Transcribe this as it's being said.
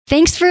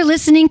Thanks for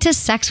listening to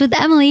Sex with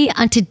Emily.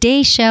 On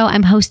today's show,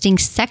 I'm hosting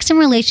sex and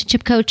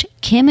relationship coach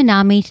Kim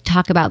Anami to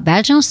talk about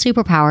vaginal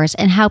superpowers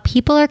and how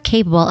people are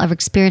capable of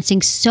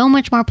experiencing so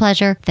much more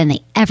pleasure than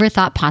they ever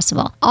thought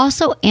possible.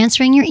 Also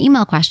answering your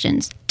email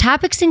questions.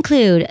 Topics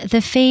include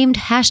the famed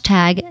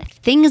hashtag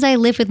things I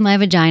live with my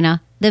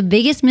vagina, the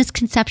biggest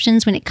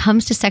misconceptions when it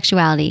comes to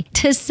sexuality,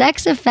 does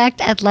sex affect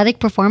athletic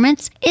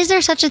performance? Is there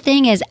such a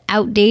thing as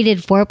outdated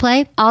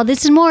foreplay? All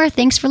this and more.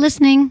 Thanks for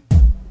listening.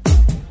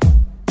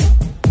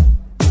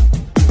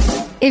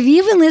 If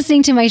you've been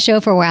listening to my show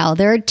for a while,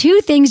 there are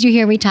two things you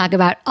hear me talk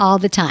about all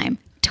the time: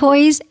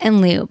 toys and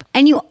lube.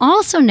 And you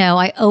also know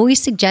I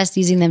always suggest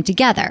using them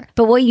together.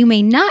 But what you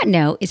may not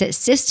know is that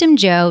System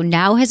Joe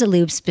now has a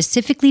lube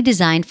specifically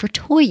designed for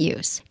toy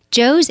use.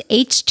 Joe's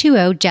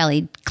H2O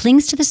jelly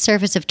clings to the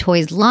surface of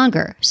toys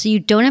longer, so you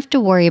don't have to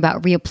worry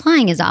about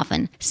reapplying as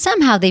often.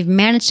 Somehow they've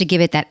managed to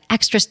give it that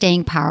extra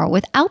staying power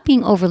without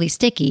being overly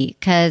sticky,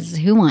 because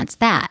who wants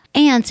that?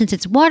 And since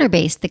it's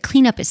water-based, the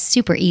cleanup is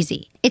super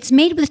easy. It's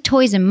made with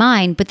toys in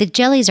mind, but the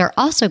jellies are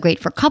also great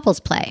for couples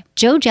play.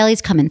 Joe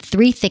jellies come in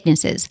 3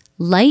 thicknesses: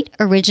 light,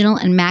 original,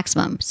 and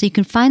maximum, so you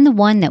can find the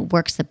one that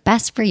works the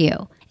best for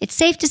you. It's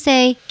safe to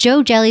say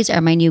Joe jellies are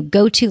my new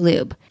go-to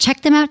lube.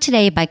 Check them out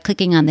today by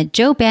clicking on the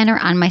Joe banner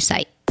on my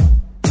site.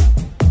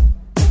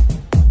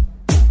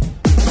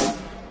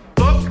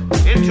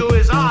 Look into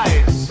his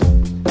eyes.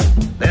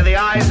 They're the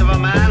eyes of a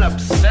man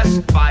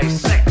obsessed by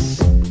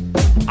sex.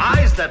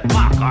 Eyes that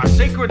mock our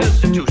sacred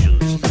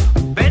institutions.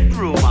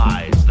 Bedroom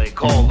eyes, they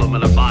call them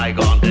in a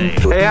bygone day.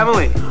 Hey,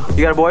 Emily,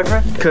 you got a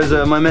boyfriend? Because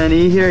my man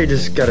E here, he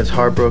just got his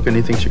heart broken.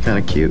 He thinks you're kind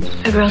of cute.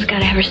 A girl's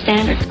gotta have her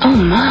standards. Oh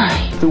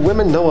my. Do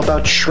women know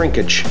about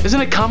shrinkage? Isn't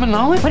it common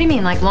knowledge? What do you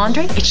mean, like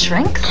laundry? It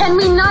shrinks? Can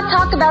we not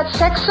talk about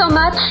sex so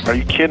much? Are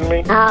you kidding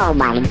me? Oh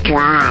my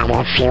God,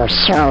 I feel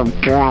so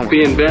good.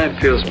 Being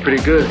bad feels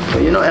pretty good.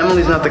 But you know,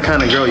 Emily's not the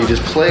kind of girl you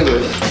just play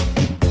with.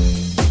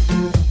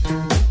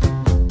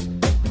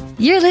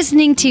 You're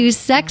listening to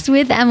Sex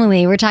with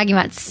Emily. We're talking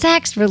about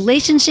sex,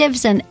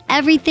 relationships, and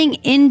everything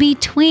in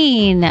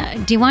between.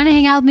 Do you want to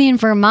hang out with me in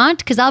Vermont?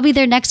 Because I'll be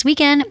there next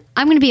weekend.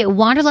 I'm going to be at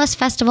Wanderlust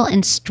Festival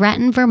in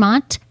Stratton,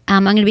 Vermont.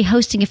 I'm going to be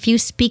hosting a few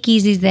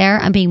speakeasies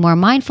there on being more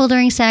mindful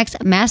during sex,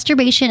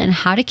 masturbation, and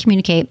how to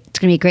communicate. It's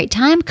going to be a great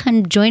time.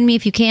 Come join me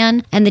if you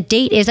can. And the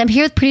date is, I'm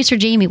here with producer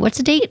Jamie. What's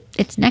the date?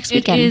 It's next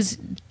weekend. It is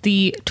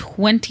the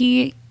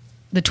 20th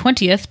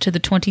to the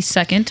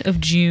 22nd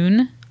of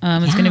June.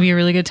 It's going to be a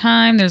really good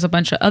time. There's a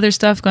bunch of other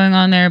stuff going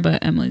on there,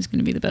 but Emily's going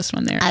to be the best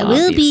one there. I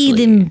will be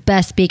the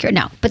best speaker.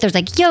 No, but there's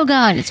like yoga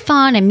and it's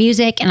fun and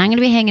music, and I'm going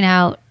to be hanging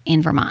out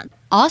in Vermont.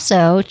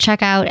 Also,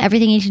 check out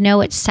everything you need to know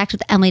at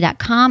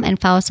sexwithemily.com and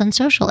follow us on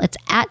social. It's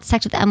at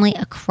Sex with Emily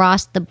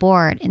across the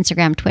board: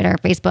 Instagram, Twitter,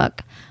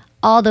 Facebook,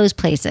 all those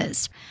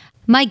places.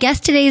 My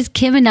guest today is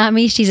Kim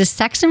Anami. She's a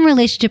sex and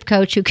relationship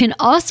coach who can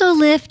also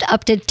lift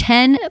up to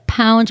 10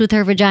 pounds with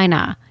her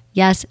vagina.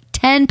 Yes,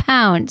 10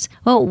 pounds.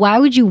 Well, why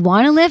would you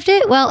want to lift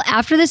it? Well,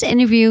 after this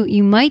interview,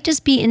 you might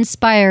just be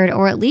inspired,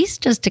 or at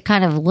least just to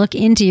kind of look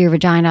into your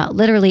vagina,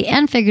 literally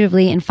and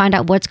figuratively, and find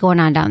out what's going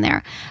on down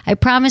there. I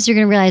promise you're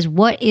going to realize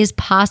what is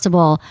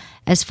possible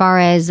as far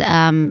as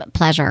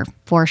pleasure,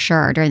 for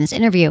sure, during this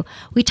interview.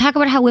 We talk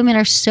about how women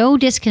are so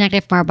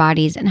disconnected from our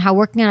bodies and how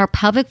working on our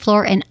pelvic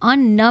floor and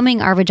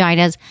unnumbing our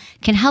vaginas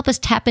can help us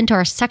tap into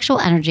our sexual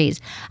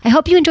energies. I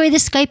hope you enjoy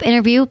this Skype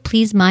interview.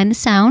 Please mind the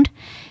sound.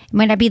 It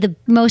might not be the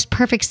most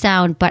perfect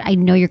sound, but I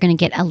know you're going to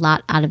get a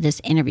lot out of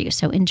this interview,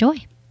 so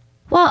enjoy.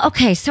 Well,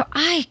 okay, so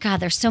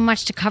there's so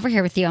much to cover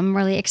here with you. I'm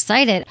really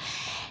excited.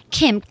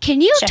 Kim, can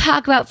you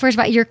talk about first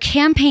about your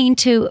campaign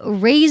to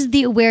raise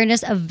the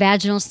awareness of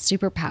vaginal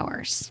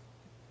superpowers?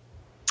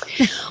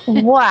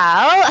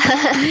 Well,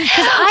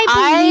 because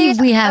I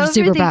believe we have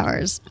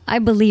superpowers. I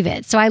believe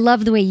it. So I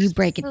love the way you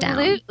break it down.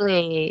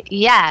 Absolutely.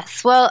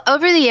 Yes. Well,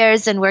 over the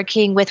years and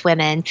working with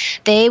women,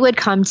 they would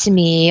come to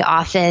me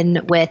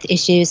often with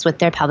issues with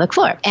their pelvic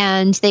floor.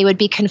 And they would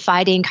be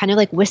confiding, kind of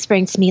like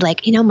whispering to me,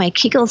 like, my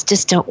Kegels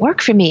just don't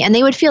work for me. And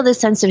they would feel this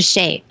sense of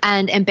shame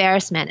and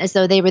embarrassment, as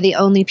though they were the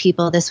only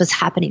people this was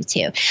happening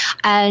to.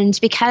 And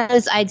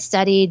because I'd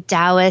studied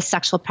Taoist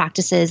sexual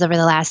practices over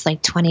the last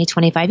 20,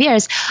 25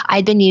 years,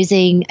 I'd been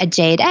using a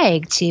jade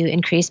egg to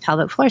increase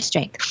pelvic floor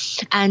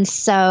strength. And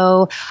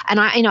so,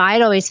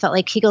 I'd always felt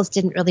like Kegels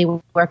didn't really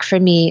work for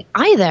me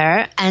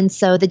either. And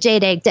so the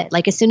jade egg did.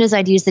 As soon as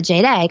I'd use the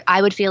jade egg,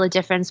 I would feel a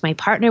difference. My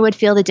partner would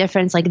feel the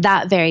difference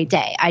that very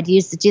day. I'd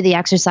do the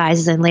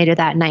exercises, and later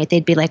that night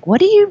they'd be like,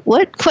 what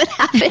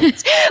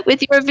happened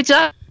with your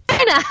vagina?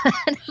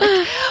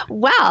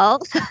 Well,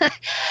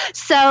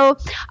 so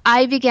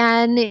I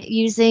began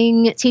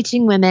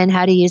teaching women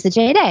how to use the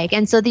jade egg.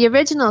 And so the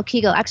original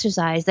Kegel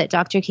exercise that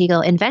Dr. Kegel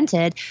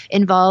invented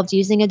involved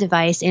using a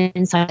device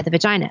inside the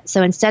vagina.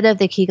 So instead of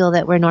the Kegel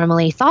that we're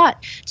normally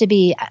thought to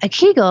be a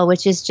Kegel,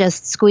 which is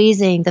just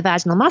squeezing the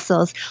vaginal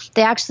muscles,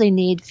 they actually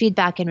need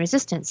feedback and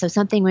resistance. So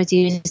something was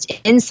used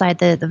inside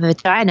the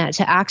vagina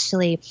to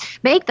actually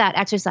make that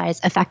exercise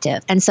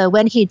effective. And so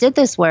when he did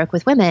this work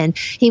with women,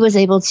 he was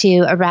able to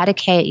eradicate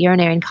eradicate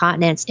urinary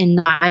incontinence in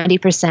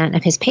 90%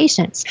 of his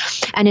patients.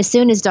 And as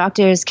soon as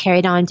doctors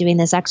carried on doing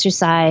this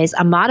exercise,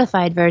 a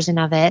modified version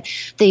of it,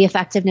 the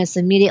effectiveness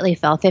immediately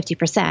fell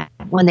 50%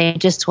 when they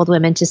just told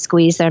women to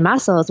squeeze their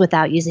muscles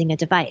without using a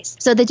device.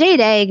 So the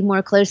jade egg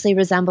more closely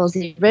resembles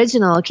the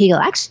original Kegel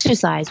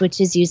exercise, which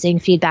is using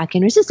feedback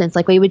and resistance,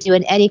 like we would do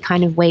in any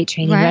kind of weight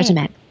training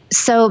regimen.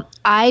 So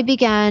I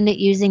began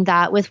using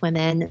that with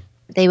women.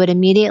 They would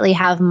immediately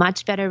have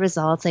much better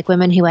results. Like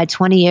women who had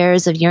 20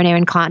 years of urinary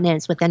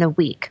incontinence within a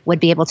week would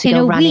be able to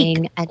go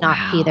running and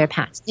not pee their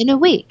pants in a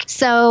week.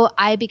 So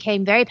I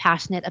became very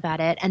passionate about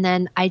it. And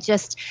then I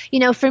just,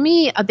 for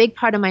me, a big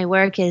part of my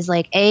work is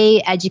like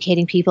A,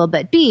 educating people,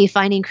 but B,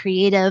 finding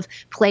creative,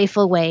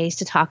 playful ways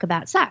to talk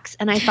about sex.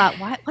 And I thought,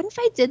 what if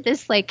I did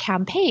this like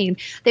campaign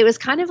that was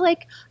kind of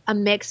like a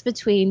mix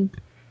between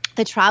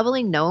the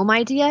traveling gnome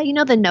idea,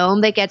 the gnome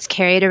that gets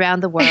carried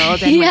around the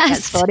world and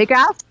gets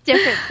photographed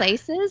different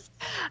places,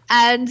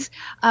 and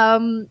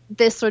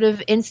this sort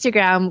of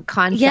Instagram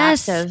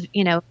concept of,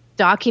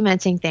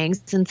 documenting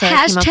things. And so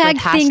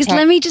hashtag things.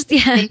 Let me just,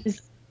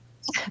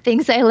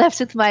 things I left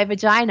with my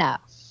vagina.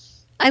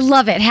 I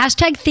love it.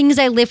 Hashtag things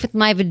I lift with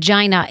my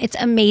vagina. It's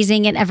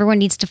amazing, and everyone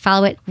needs to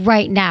follow it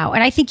right now.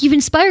 And I think you've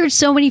inspired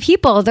so many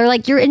people. They're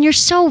like, you're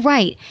so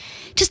right.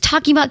 Just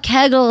talking about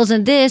Kegels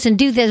and this and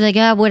do this,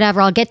 like, whatever,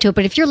 I'll get to it.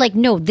 But if you're like,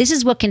 no, this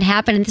is what can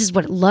happen and this is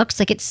what it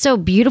looks like, it's so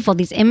beautiful.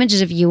 These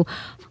images of you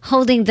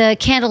holding the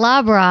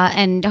candelabra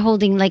and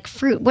holding like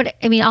fruit.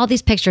 All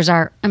these pictures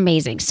are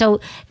amazing.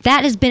 So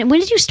that has been, when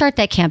did you start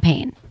that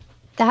campaign?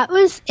 That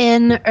was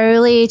in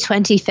early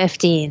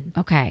 2015.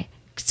 Okay.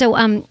 So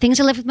things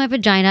I lift with my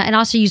vagina, and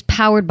also use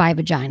powered by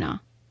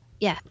vagina.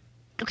 Yeah.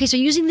 Okay, so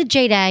using the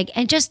jade egg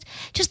and just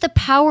the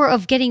power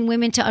of getting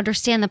women to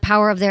understand the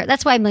power of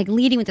that's why I'm like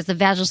leading with this, the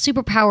vaginal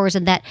superpowers,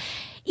 and that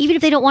even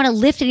if they don't want to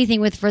lift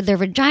anything for their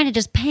vagina,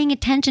 just paying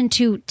attention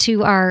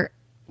to our,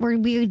 where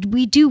we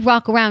do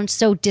walk around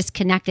so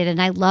disconnected.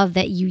 And I love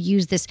that you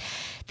use this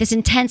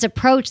intense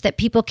approach that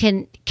people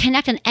can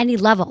connect on any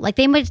level. Like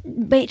they might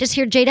just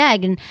hear jade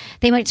egg and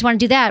they might just want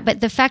to do that.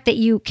 But the fact that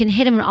you can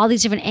hit them in all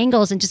these different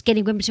angles and just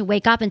getting women to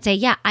wake up and say,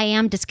 yeah, I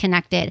am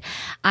disconnected.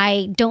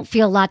 I don't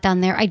feel a lot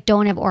down there. I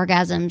don't have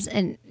orgasms.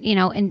 And,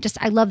 and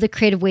just, I love the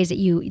creative ways that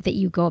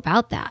you go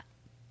about that.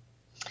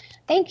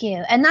 Thank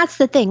you. And that's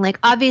the thing. Like,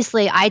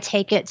 obviously, I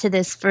take it to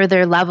this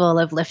further level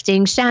of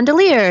lifting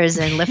chandeliers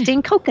and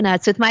lifting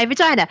coconuts with my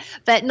vagina.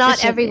 But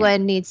not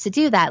everyone needs to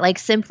do that. Like,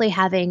 simply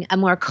having a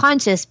more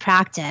conscious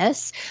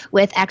practice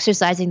with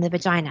exercising the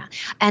vagina.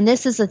 And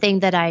this is the thing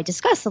that I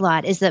discuss a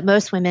lot, is that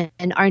most women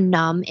are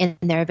numb in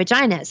their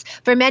vaginas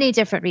for many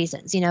different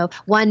reasons.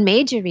 One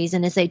major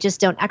reason is they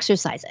just don't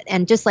exercise it.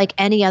 And just like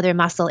any other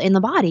muscle in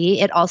the body,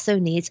 it also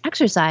needs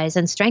exercise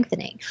and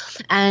strengthening.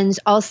 And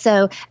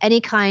also any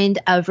kind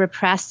of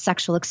repressed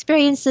sexual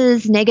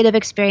experiences, negative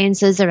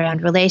experiences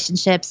around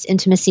relationships,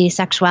 intimacy,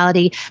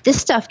 sexuality,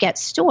 this stuff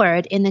gets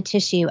stored in the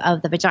tissue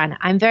of the vagina.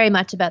 I'm very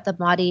much about the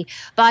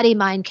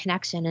body-mind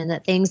connection, and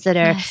that things that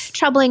are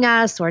troubling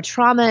us or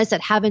traumas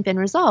that haven't been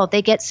resolved,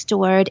 they get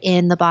stored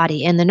in the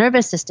body, in the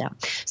nervous system.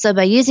 So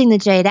by using the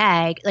jade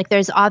egg, like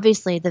there's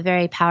obviously the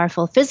very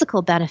powerful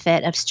physical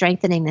benefit of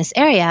strengthening this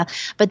area,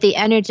 but the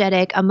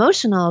energetic,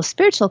 emotional,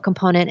 spiritual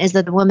component is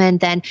that the woman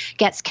then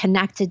gets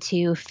connected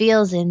to,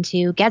 feels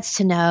into, gets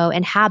to know,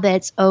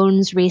 inhabits,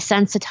 owns,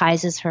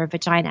 resensitizes her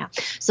vagina.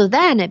 So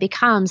then it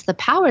becomes the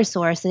power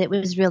source that it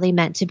was really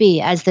meant to be,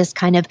 as this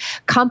kind of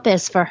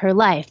compass for her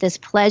life, this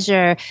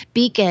pleasure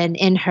beacon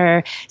in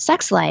her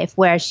sex life,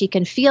 where she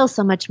can feel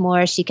so much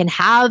more, she can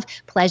have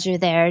pleasure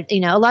there.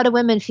 A lot of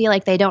women feel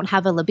like they don't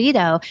have a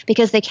libido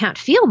because they can't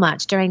feel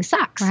much during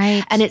sex.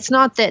 Right. And it's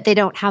not that they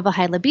don't have a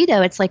high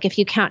libido. It's like, if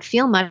you can't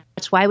feel much,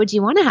 why would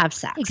you want to have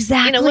sex?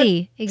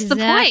 Exactly. What's the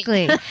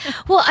point?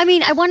 Well,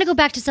 I want to go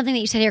back to something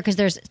that you said here, because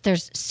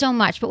there's so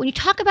much. But when you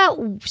talk about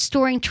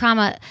storing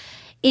trauma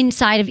in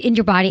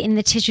your body, in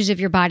the tissues of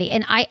your body,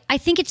 and I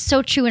think it's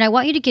so true, and I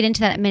want you to get into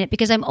that in a minute,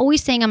 because I'm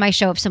always saying on my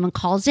show, if someone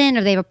calls in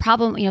or they have a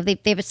problem, they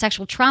have a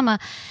sexual trauma,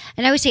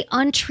 and I always say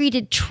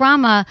untreated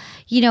trauma,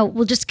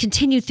 will just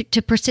continue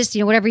to persist.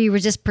 Whatever you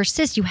resist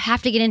persists. You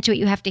have to get into it.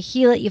 You have to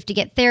heal it. You have to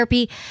get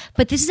therapy.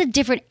 But this is a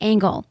different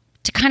angle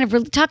to kind of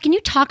really talk. Can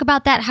you talk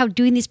about that, how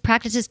doing these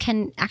practices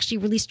can actually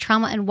release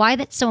trauma, and why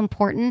that's so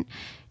important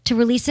to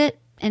release it,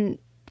 and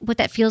what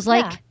that feels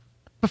like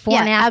before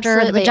and after,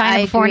 absolutely. The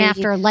vagina before and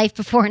after, life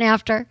before and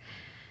after?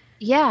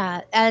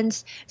 Yeah.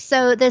 And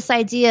so this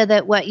idea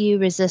that what you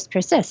resist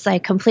persists, I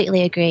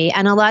completely agree.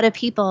 And a lot of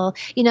people,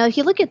 if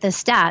you look at the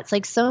stats,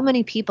 like so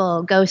many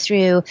people go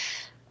through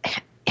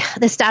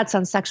the stats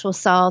on sexual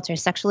assault or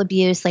sexual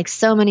abuse, like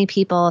so many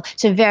people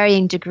to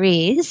varying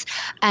degrees,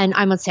 and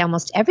I would say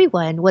almost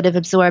everyone would have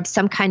absorbed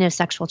some kind of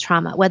sexual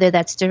trauma, whether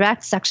that's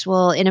direct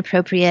sexual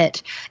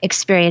inappropriate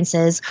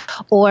experiences,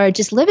 or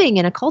just living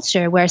in a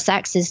culture where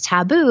sex is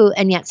taboo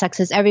and yet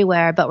sex is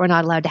everywhere, but we're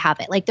not allowed to have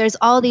it. Like there's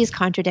all these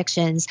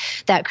contradictions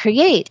that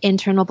create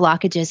internal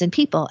blockages in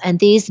people, and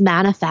these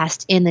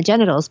manifest in the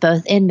genitals,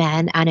 both in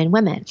men and in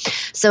women.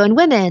 So in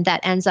women,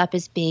 that ends up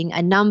as being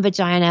a numb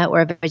vagina,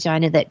 or a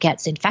vagina that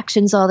gets infected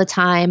erections all the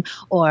time,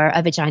 or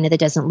a vagina that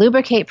doesn't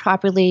lubricate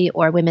properly,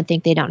 or women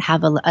think they don't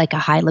have a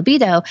high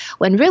libido,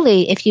 when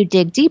really, if you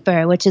dig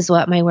deeper, which is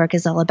what my work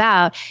is all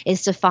about,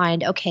 is to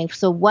find, okay,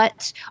 so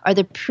what are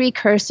the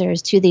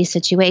precursors to these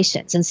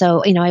situations? And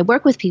so, I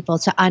work with people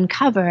to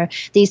uncover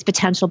these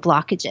potential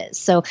blockages.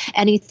 So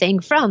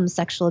anything from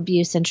sexual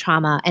abuse and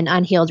trauma, an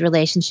unhealed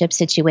relationship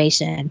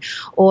situation,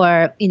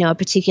 or, a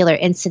particular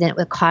incident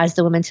would cause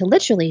the woman to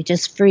literally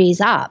just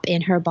freeze up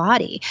in her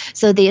body.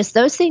 So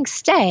those things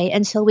stay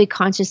until we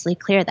consciously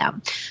clear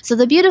them. So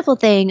the beautiful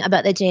thing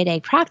about the jade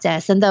egg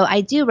practice, and though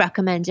I do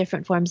recommend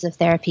different forms of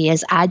therapy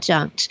as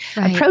adjunct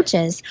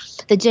approaches,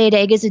 the jade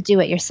egg is a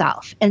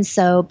do-it-yourself. And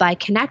so by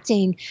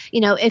connecting,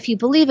 if you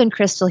believe in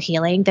crystal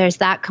healing, there's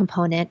that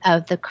component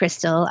of the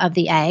crystal of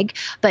the egg,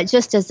 but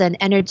just as an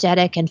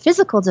energetic and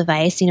physical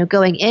device,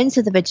 going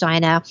into the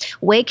vagina,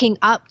 waking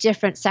up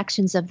different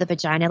sections of the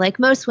vagina. Like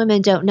most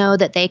women don't know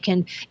that they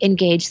can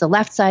engage the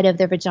left side of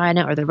their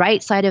vagina or the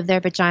right side of their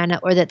vagina,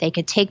 or that they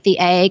could take the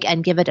egg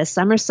and give it a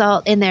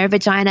somersault in their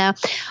vagina.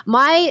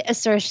 My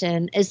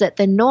assertion is that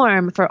the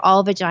norm for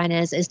all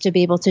vaginas is to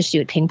be able to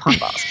shoot ping pong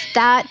balls.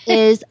 That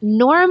is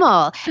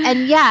normal.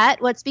 And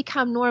yet what's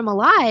become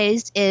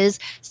normalized is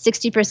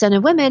 60%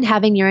 of women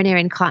having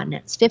urinary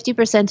incontinence,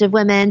 50% of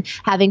women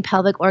having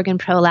pelvic organ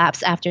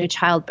prolapse after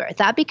childbirth.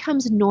 That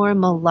becomes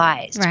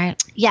normalized.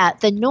 Right. Yeah,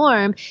 the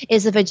norm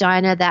is a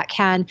vagina that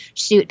can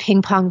shoot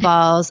ping pong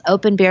balls,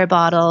 open beer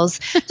bottles,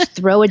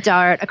 throw a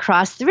dart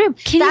across the room.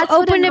 Can That's you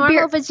open a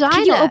beer vagina.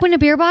 Can you open a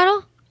beer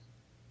bottle?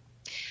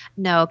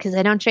 No, because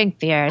I don't drink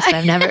beer, so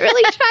I've never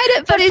really tried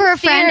it. But for a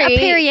friend, theory. a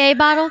Perrier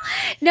bottle?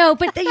 No,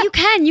 but you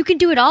can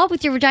do it all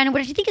with your vagina,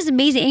 which I think is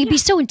amazing. And it'd be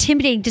so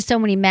intimidating to so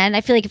many men.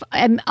 I feel like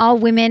if all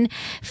women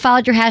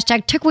followed your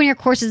hashtag, took one of your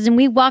courses, and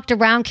we walked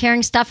around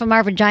carrying stuff from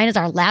our vaginas,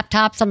 our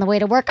laptops on the way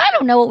to work, I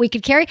don't know what we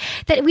could carry,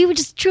 that we would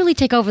just truly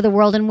take over the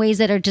world in ways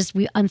that are just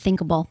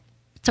unthinkable.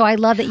 So I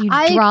love that you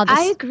draw this.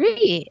 I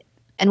agree.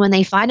 And when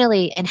they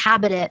finally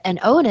inhabit it and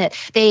own it,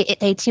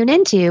 they tune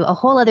into a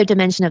whole other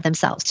dimension of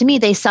themselves. To me,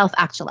 they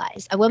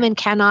self-actualize. A woman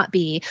cannot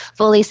be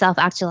fully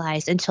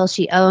self-actualized until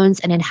she owns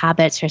and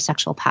inhabits her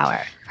sexual power.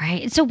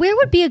 Right. So where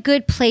would be a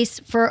good place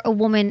for a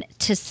woman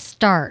to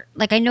start?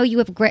 Like, I know you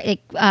have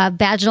great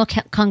vaginal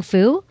kung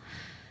fu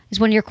is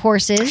one of your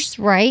courses,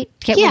 right?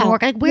 Get women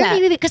work. Like, where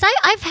do you? Because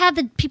I've had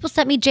the people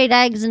sent me jade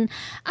eggs, and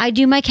I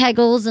do my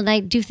Kegels, and I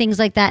do things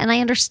like that, and I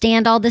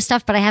understand all this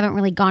stuff, but I haven't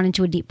really gone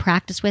into a deep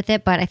practice with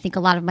it. But I think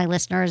a lot of my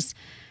listeners,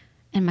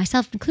 and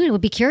myself included,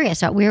 would be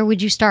curious about where would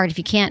you start if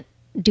you can't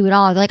do it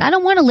all. They're like, I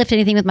don't want to lift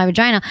anything with my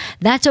vagina.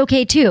 That's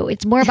okay too.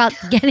 It's more about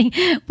getting.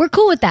 We're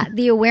cool with that.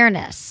 The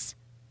awareness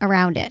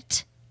around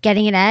it.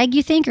 Getting an egg,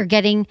 you think, or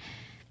getting.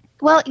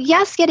 Well,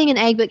 yes, getting an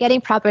egg, but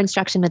getting proper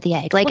instruction with the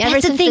egg. Like, ever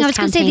that's the since thing. I this was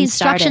going to say the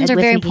instructions started,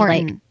 are very with me,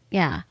 important.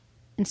 Yeah.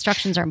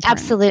 Instructions are important.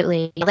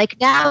 Absolutely.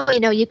 Like now,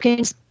 you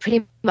can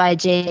pretty buy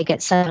jade egg at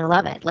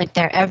 7-Eleven. Like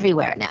they're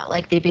everywhere now.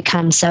 Like they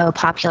become so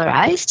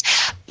popularized.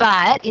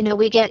 But,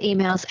 we get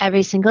emails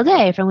every single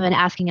day from women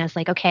asking us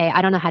like, okay,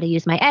 I don't know how to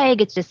use my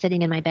egg. It's just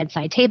sitting in my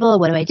bedside table.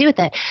 What do I do with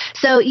it?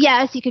 So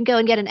yes, you can go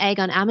and get an egg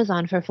on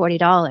Amazon for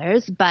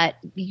 $40, but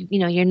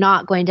you're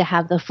not going to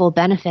have the full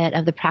benefit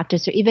of the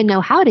practice or even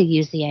know how to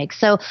use the egg.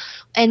 So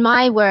in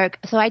my work,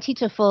 I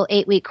teach a full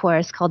 8-week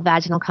course called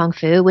Vaginal Kung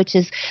Fu, which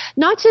is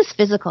not just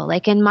physical.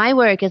 Like in my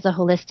work as a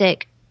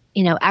holistic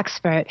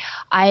expert,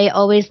 I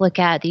always look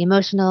at the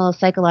emotional,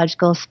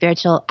 psychological,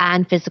 spiritual,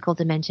 and physical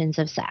dimensions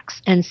of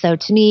sex. And so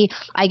to me,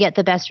 I get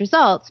the best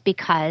results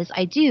because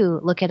I do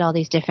look at all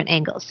these different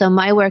angles. So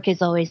my work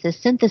is always the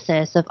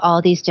synthesis of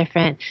all these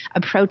different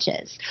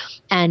approaches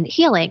and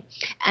healing.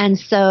 And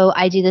so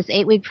I do this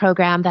 8-week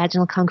program,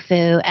 Vaginal Kung Fu,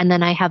 and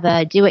then I have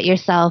a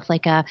do-it-yourself,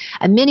 like a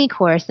mini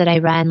course that I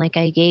run, like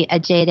a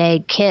jade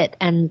egg kit,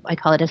 and I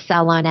call it a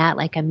salonette,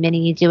 like a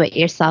mini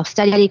do-it-yourself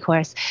study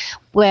course,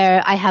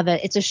 where I have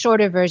it's a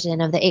shorter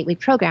version of the 8-week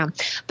program.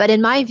 But in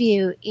my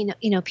view,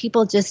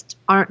 people just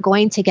aren't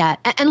going to get,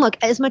 and look,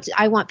 as much as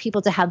I want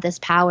people to have this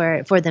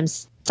power for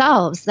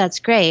themselves, that's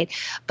great.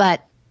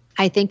 But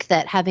I think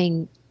that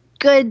having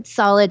good,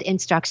 solid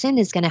instruction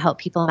is going to help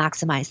people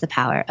maximize the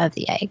power of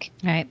the egg.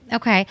 Right.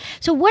 Okay.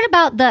 So what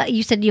about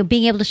you said,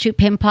 being able to shoot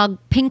ping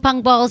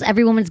pong balls,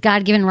 every woman's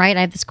God-given right.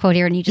 I have this quote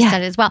here and you just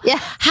said it as well. Yeah.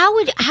 How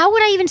would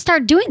I even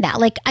start doing that?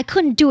 Like I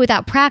couldn't do it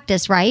without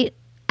practice, right?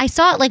 I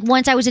saw it like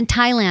once I was in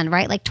Thailand,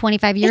 right? Like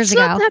 25 years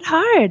ago. It's not that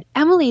hard.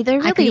 Emily, they're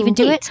really I could even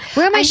do it.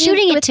 Where am I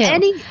shooting it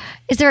to?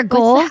 Is there a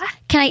goal?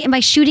 Am I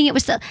shooting it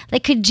with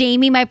could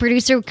Jamie, my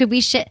producer, could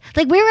we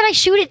like where would I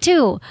shoot it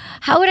to?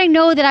 How would I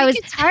know that I was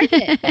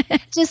Target?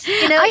 Just,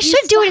 I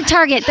should do it at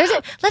Target.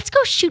 Let's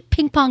go shoot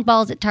ping pong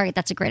balls at Target.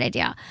 That's a great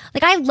idea.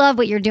 Like I love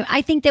what you're doing.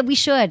 I think that we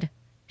should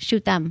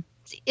shoot them.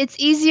 it's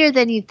easier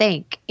than you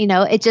think.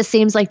 It just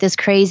seems like this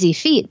crazy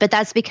feat, but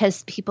that's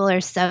because people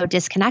are so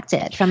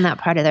disconnected from that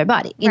part of their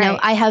body.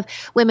 I have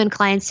women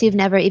clients who've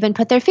never even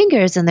put their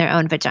fingers in their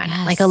own vagina.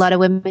 Yes. Like a lot of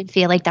women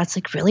feel like that's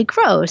like really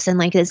gross and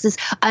like it's this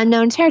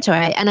unknown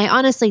territory. And I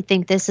honestly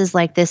think this is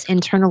like this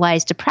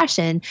internalized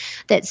depression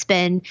that's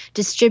been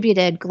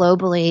distributed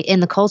globally in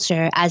the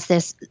culture as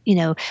this,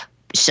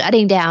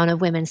 shutting down of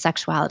women's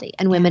sexuality,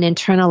 and women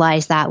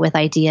internalize that with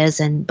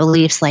ideas and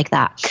beliefs like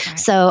that. Right.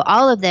 So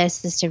all of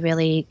this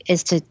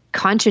is to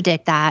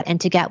contradict that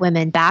and to get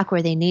women back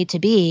where they need to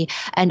be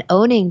and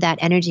owning that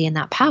energy and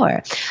that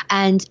power.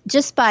 And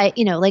just by,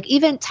 like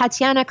even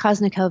Tatiana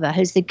Koznikova,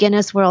 who's the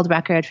Guinness World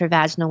Record for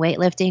vaginal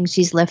weightlifting,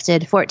 she's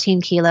lifted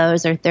 14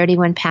 kilos or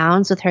 31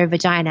 pounds with her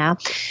vagina.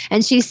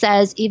 And she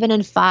says, even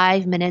in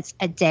 5 minutes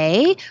a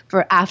day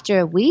for after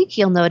a week,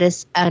 you'll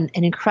notice an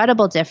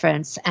incredible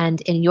difference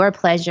and in your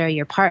pleasure,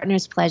 your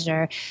partner's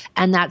pleasure.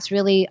 And that's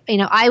really,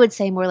 I would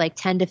say more like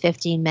 10 to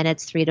 15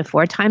 minutes, 3 to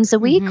 4 times a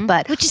week,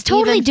 but which is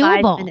totally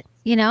doable.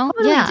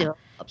 Totally doable.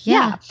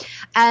 Yeah.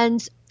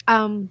 And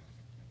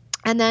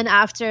then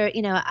after,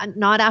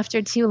 not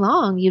after too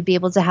long, you'd be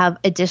able to have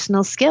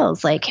additional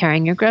skills like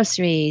carrying your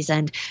groceries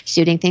and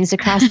shooting things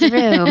across the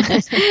room.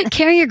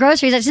 Carrying your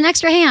groceries, that's an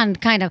extra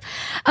hand, kind of.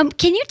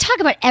 Can you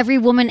talk about every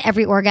woman,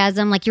 every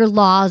orgasm, like your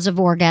laws of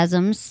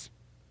orgasms?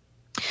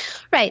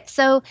 Right.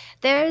 So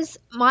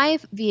my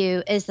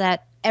view is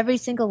that every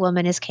single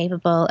woman is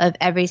capable of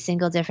every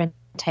single different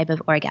type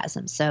of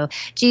orgasm. So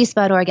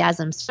G-spot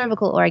orgasm,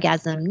 cervical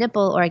orgasm,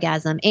 nipple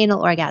orgasm,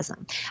 anal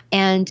orgasm.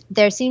 And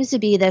there seems to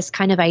be this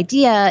kind of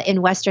idea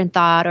in Western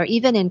thought, or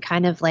even in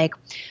kind of like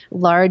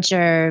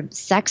larger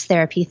sex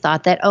therapy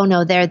thought, that, oh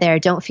no,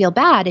 don't feel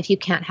bad if you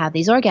can't have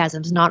these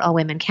orgasms. Not all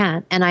women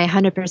can. And I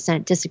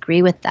 100%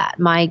 disagree with that.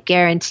 My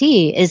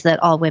guarantee is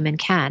that all women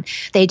can.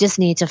 They just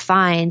need to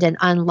find and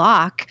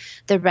unlock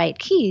the right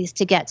keys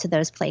to get to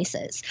those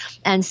places.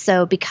 And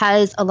so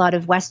because a lot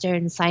of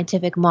Western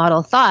scientific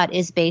model thought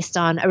is based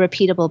on a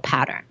repeatable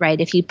pattern,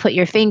 right? If you put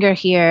your finger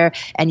here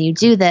and you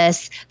do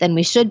this, then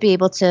we should be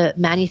able to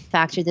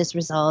manufacture this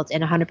result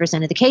in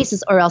 100% of the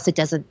cases, or else it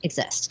doesn't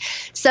exist.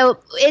 So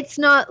it's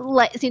not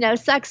like,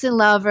 sex and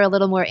love are a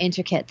little more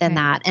intricate than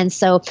that. And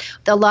so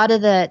a lot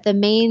of the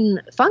main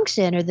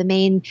function or the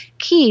main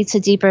key to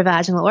deeper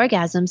vaginal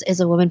orgasms is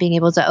a woman being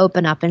able to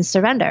open up and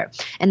surrender.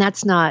 And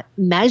that's not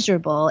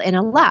measurable in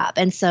a lab.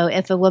 And so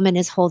if a woman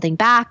is holding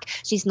back,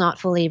 she's not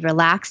fully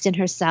relaxed in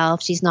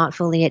herself, she's not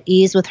fully at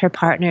ease with her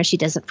partner, she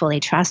doesn't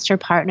fully trust her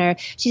partner,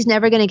 she's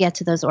never going to get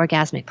to those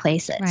orgasmic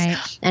places.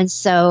 Right. And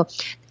so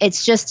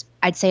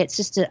I'd say it's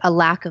just a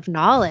lack of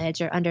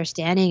knowledge or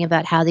understanding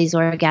about how these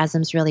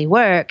orgasms really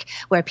work,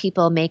 where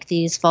people make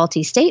these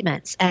faulty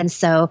statements. And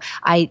so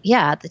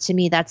to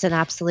me, that's an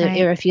absolute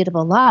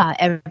irrefutable law.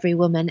 Every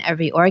woman,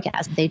 every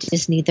orgasm, they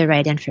just need the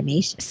right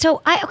information.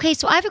 So I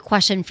have a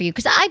question for you,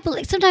 because I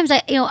believe sometimes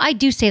I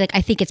do say, like,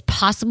 I think it's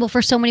possible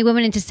for so many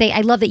women, and to say,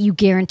 I love that you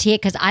guarantee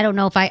it, because I don't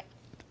know if I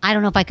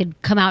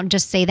could come out and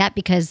just say that,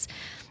 because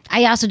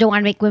I also don't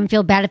want to make women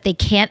feel bad if they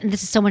can't. And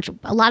this is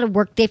a lot of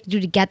work they have to do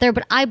together.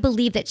 But I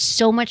believe that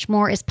so much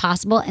more is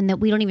possible, and that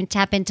we don't even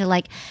tap into,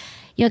 like,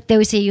 they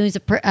always say you use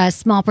a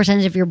small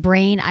percentage of your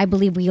brain. I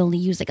believe we only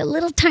use like a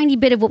little tiny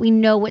bit of what we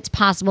know what's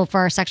possible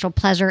for our sexual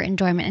pleasure,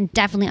 enjoyment, and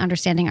definitely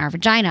understanding our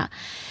vagina.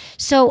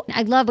 So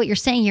I love what you're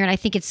saying here, and I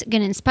think it's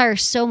going to inspire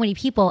so many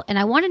people. And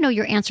I want to know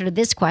your answer to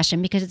this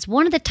question, because it's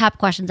one of the top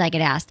questions I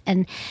get asked.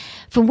 And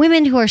for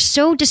women who are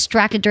so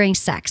distracted during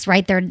sex,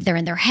 right? They're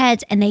in their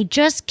heads and they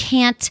just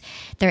can't.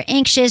 They're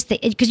anxious.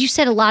 Because you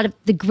said a lot of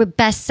the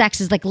best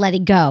sex is like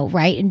letting go,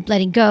 right? And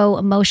letting go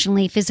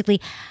emotionally, physically.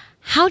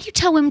 How do you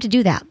tell women to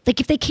do that?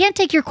 Like, if they can't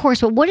take your course,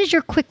 but what is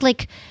your quick,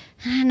 like,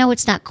 no,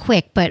 it's not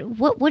quick, but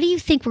what do you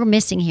think we're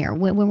missing here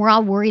when we're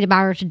all worried about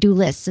our to-do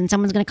lists and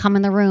someone's going to come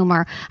in the room,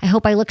 or I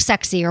hope I look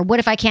sexy, or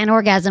what if I can't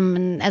orgasm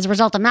and as a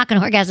result I'm not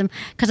going to orgasm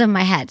because of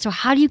my head? So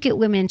how do you get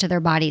women into their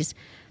bodies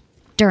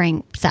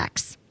during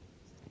sex?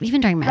 Even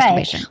during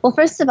masturbation. Right. Well,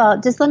 first of all,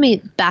 just let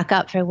me back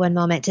up for one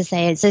moment to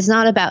say it's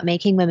not about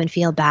making women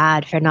feel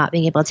bad for not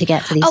being able to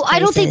get to these places. I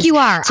don't think you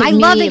are. I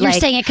love that you're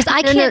saying it, because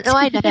I can't. No,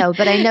 I know.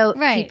 But I know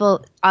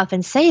people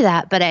often say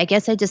that. But I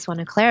guess I just want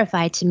to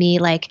clarify, to me,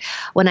 like,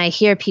 when I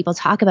hear people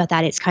talk about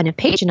that, it's kind of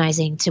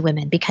patronizing to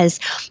women, because,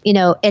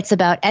 it's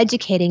about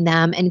educating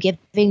them and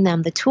giving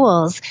them the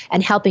tools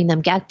and helping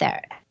them get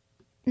there.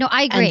 No,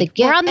 I agree.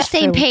 We're on the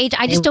same page.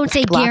 I just don't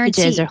say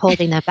guarantee. Or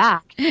holding them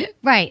back.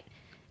 Right.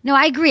 No,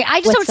 I agree.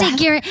 I just don't say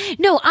guarantee.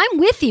 No, I'm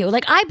with you.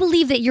 Like, I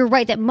believe that you're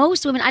right, that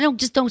most women, I don't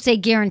say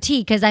guarantee,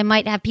 because I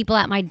might have people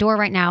at my door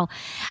right now.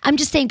 I'm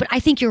just saying, but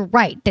I think you're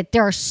right, that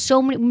there are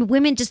so many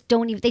women just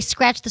don't even, they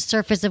scratch the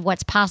surface of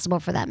what's possible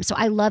for them. So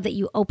I love that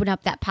you open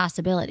up that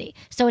possibility.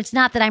 So it's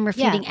not that I'm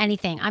refuting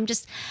anything. I'm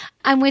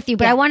with you,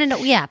 but I want to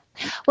know,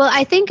 Well,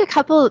 I think a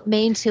couple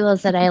main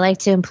tools that I like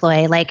to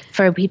employ, like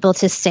for people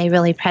to stay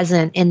really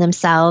present in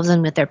themselves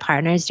and with their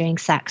partners during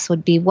sex,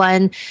 would be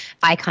one,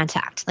 eye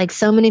contact. Like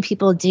so many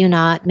people do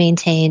not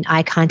maintain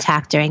eye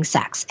contact during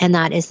sex. And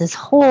that is this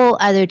whole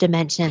other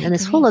dimension and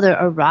this whole other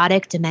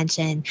erotic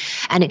dimension.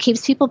 And it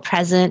keeps people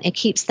present. It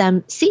keeps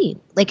them seen.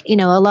 Like, a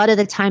lot of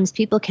the times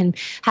people can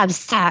have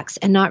sex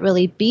and not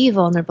really be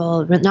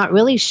vulnerable, not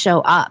really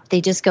show up.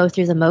 They just go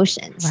through the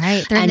motions.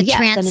 Right. They're in the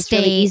trance then it's state.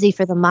 really easy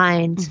for the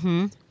mind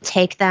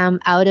take them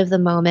out of the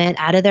moment,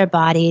 out of their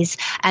bodies,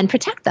 and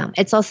protect them.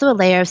 It's also a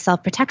layer of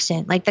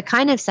self-protection. Like the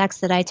kind of sex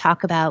that I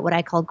talk about, what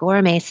I call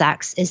gourmet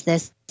sex, is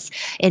this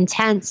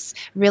intense,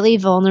 really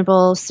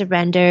vulnerable,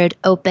 surrendered,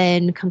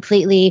 open,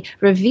 completely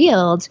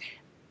revealed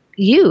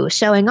you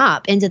showing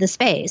up into the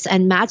space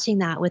and matching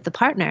that with the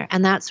partner.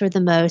 And that's where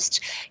the most,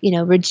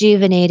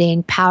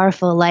 rejuvenating,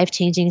 powerful,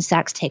 life-changing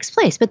sex takes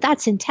place. But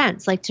that's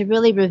intense. Like to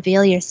really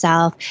reveal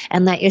yourself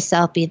and let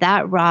yourself be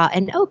that raw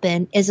and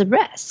open is a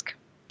risk.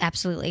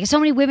 Absolutely. So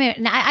many women,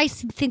 and I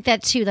think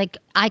that too, like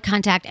eye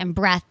contact and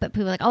breath, but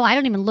people are like, oh, I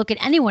don't even look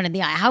at anyone in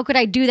the eye. How could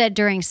I do that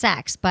during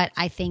sex? But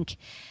I think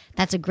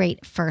that's a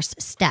great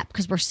first step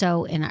because we're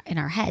so in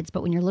our heads.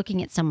 But when you're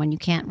looking at someone, you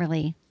can't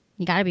really,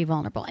 you got to be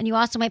vulnerable. And you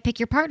also might pick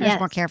your partners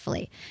more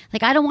carefully.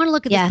 Like, I don't want to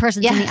look at this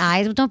person in the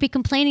eyes. Well, don't be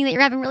complaining that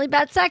you're having really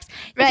bad sex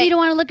if you don't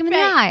want to look them in the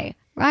eye.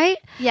 Right?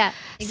 Yeah,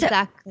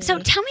 exactly. So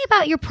tell me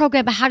about your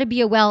program about how to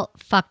be a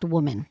well-fucked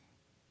woman.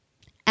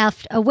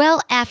 A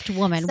well-effed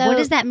woman. What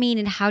does that mean,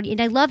 and how?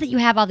 And I love that you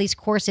have all these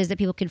courses that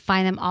people can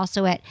find them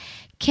also at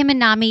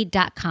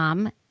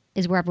kimanami.com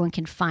is where everyone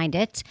can find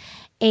it.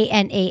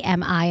 ANAMI,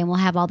 and we'll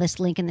have all this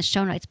link in the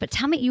show notes. But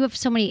tell me, you have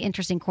so many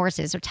interesting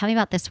courses. So tell me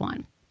about this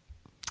one.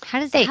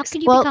 How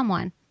can you become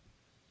one?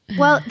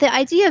 Well, the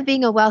idea of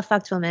being a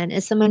well-fucked woman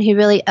is someone who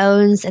really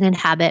owns and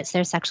inhabits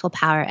their sexual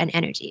power and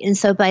energy. And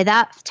so by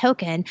that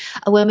token,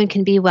 a woman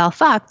can be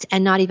well-fucked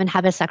and not even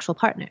have a sexual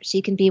partner.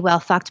 She can be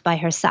well-fucked by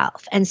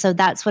herself. And so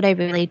that's what I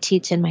really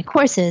teach in my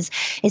courses,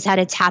 is how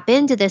to tap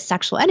into this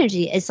sexual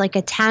energy. It's like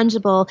a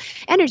tangible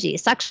energy.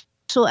 Sexual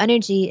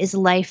energy is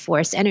life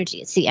force energy.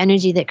 It's the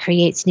energy that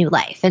creates new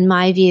life. And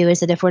my view is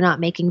that if we're not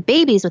making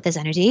babies with this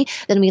energy,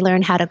 then we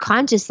learn how to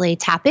consciously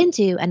tap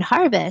into and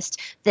harvest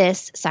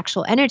this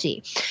sexual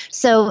energy.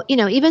 So,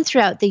 even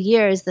throughout the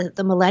years,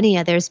 the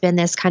millennia, there's been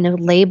this kind of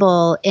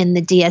label in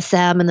the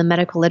DSM and the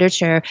medical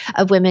literature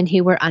of women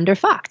who were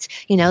underfucked.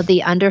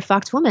 The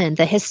underfucked woman,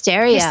 the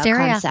hysteria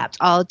concept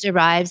all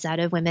derives out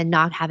of women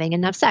not having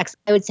enough sex.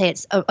 I would say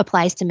it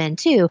applies to men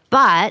too,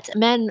 but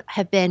men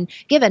have been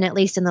given, at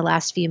least in the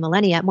last few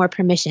millennia, more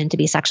permission to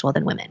be sexual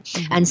than women.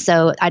 Mm-hmm. And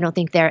so I don't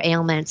think their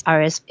ailments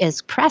are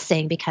as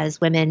pressing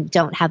because women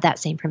don't have that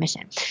same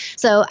permission.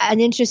 So an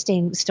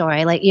interesting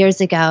story, like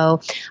years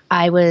ago,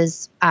 I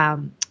was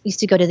used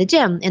to go to the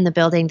gym in the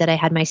building that I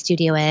had my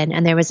studio in,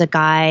 and there was a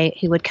guy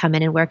who would come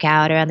in and work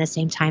out around the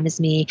same time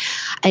as me.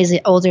 He's an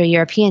older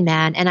European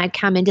man, and I'd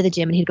come into the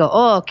gym and he'd go,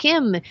 "Oh,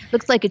 Kim,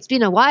 looks like it's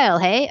been a while,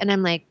 hey?" And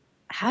I'm like,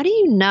 how do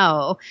you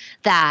know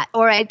that?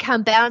 Or I'd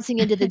come bouncing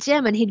into the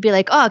gym and he'd be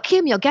like, "Oh,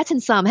 Kim, you're getting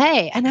some,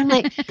 hey." And I'm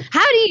like,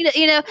 how do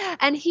you,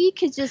 and he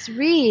could just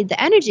read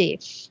the energy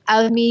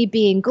of me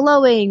being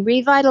glowing,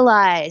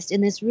 revitalized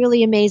in this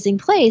really amazing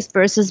place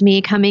versus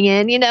me coming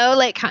in,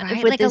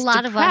 with this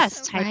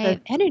depressed type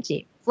of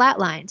energy.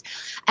 Flatlined.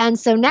 And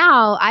so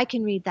now I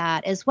can read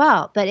that as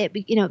well. But it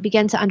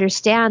began to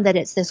understand that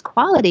it's this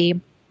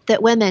quality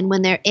that women,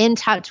 when they're in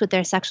touch with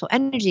their sexual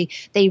energy,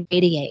 they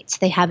radiate.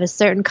 They have a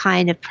certain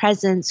kind of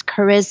presence,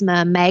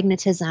 charisma,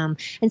 magnetism.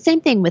 And same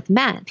thing with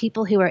men,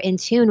 people who are in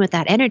tune with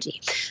that energy.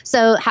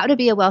 So how to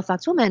be a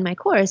well-fucked woman, my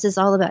course, is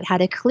all about how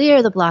to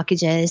clear the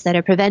blockages that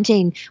are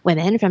preventing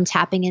women from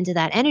tapping into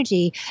that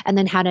energy, and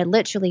then how to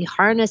literally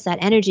harness that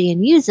energy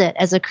and use it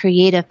as a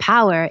creative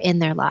power in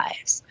their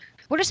lives.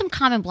 What are some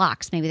common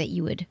blocks maybe that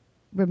you would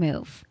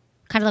remove?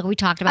 Kind of like we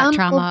talked about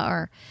trauma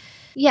or...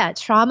 Yeah,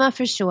 trauma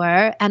for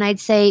sure. And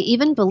I'd say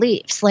even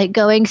beliefs, like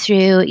going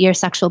through your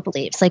sexual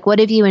beliefs. Like, what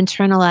have you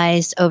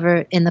internalized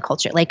over in the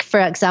culture? Like,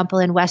 for example,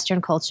 in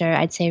Western culture,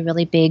 I'd say a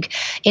really big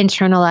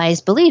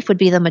internalized belief would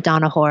be the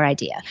Madonna whore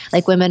idea.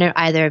 Like, women are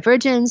either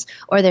virgins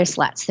or they're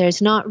sluts.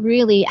 There's not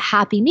really a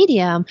happy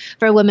medium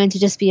for a woman to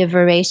just be a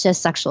voracious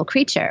sexual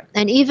creature.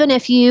 And even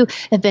if you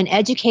have been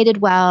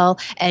educated well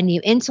and you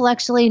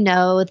intellectually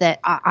know that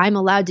I'm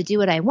allowed to do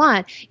what I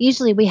want,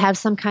 usually we have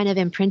some kind of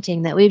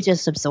imprinting that we've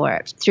just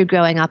absorbed through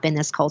growing up in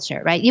this culture,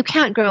 right? You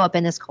can't grow up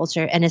in this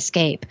culture and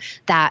escape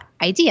that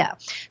idea.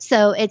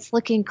 So it's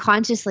looking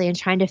consciously and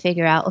trying to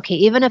figure out, okay,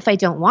 even if I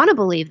don't want to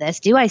believe this,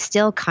 do I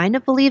still kind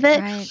of believe it?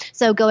 Right.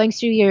 So going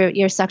through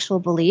your sexual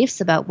beliefs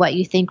about what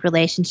you think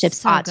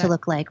relationships ought to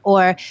look like,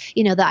 or,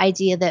 the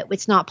idea that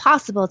it's not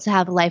possible to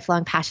have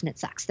lifelong passionate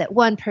sex, that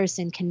one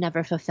person can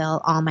never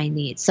fulfill all my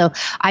needs. So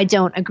I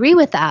don't agree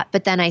with that.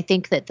 But then I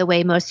think that the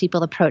way most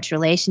people approach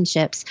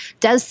relationships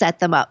does set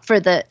them up for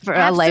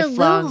a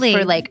lifelong,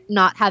 for like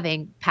not having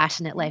having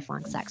passionate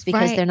lifelong sex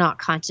because Right. they're not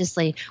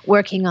consciously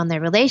working on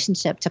their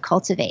relationship to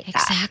cultivate that.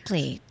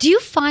 Exactly. Do you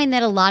find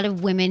that a lot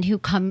of women who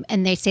come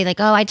and they say like,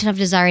 oh, I don't have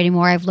desire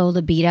anymore, I have low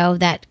libido,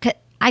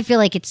 I feel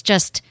like it's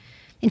just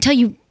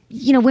until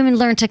women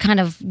learn to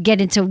kind of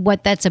get into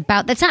what that's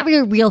about. That's not really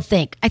a real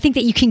thing. I think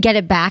that you can get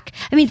it back.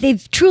 I mean,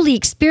 they've truly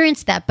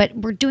experienced that, but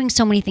we're doing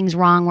so many things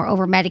wrong. We're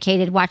over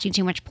medicated, watching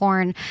too much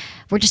porn.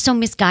 We're just so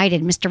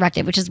misguided,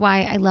 misdirected, which is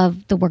why I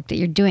love the work that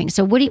you're doing.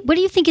 So what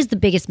do you think is the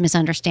biggest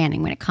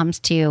misunderstanding when it comes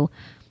to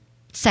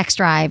sex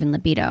drive and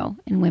libido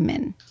in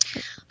women?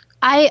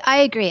 I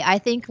agree. I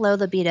think low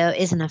libido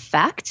is an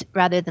effect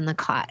rather than the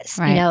cause,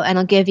 Right. and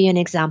I'll give you an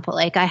example.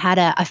 Like I had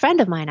a friend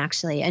of mine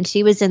actually, and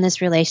she was in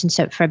this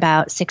relationship for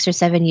about 6 or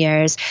 7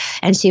 years.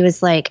 And she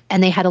was like,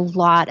 and they had a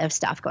lot of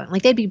stuff going.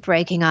 Like they'd be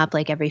breaking up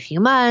like every few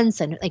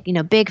months and like,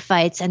 big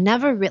fights and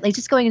never really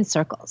just going in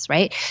circles.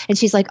 Right. And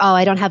she's like, oh,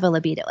 I don't have a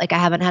libido. Like I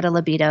haven't had a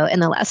libido in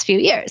the last few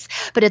years.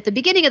 But at the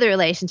beginning of the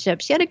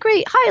relationship, she had a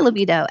great high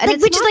libido. And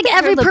Which is like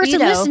every person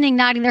libido, listening,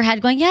 nodding their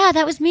head going, yeah,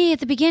 that was me at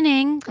the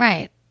beginning.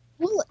 Right.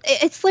 Well,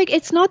 it's like,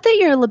 it's not that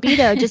your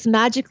libido just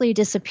magically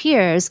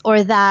disappears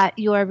or that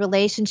your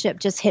relationship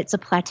just hits a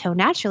plateau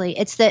naturally.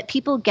 It's that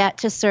people get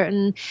to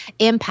certain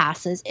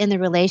impasses in the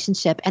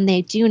relationship and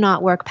they do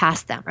not work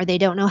past them, or they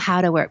don't know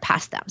how to work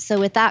past them. So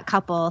with that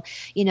couple,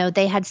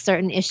 they had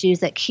certain issues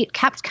that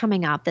kept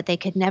coming up that they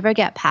could never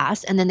get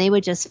past. And then they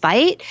would just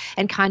fight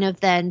and kind of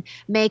then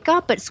make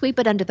up, but sweep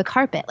it under the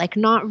carpet, like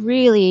not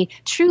really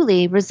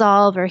truly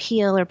resolve or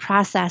heal or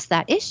process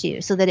that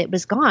issue so that it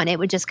was gone. It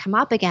would just come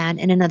up again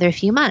in another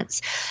few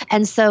months.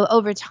 And so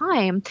over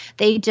time,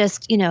 they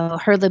just,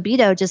 her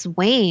libido just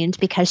waned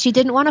because she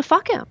didn't want to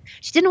fuck him.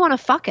 She didn't want to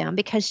fuck him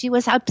because she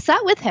was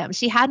upset with him.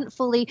 She hadn't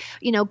fully,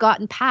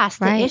 gotten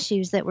past the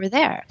issues that were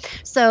there.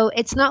 So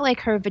it's not like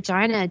her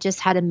vagina just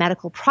had a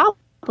medical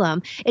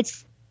problem.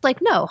 It's like,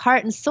 no,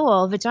 heart and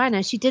soul,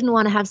 vagina, she didn't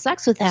want to have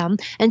sex with him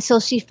until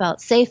she felt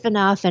safe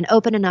enough and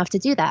open enough to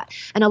do that.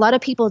 And a lot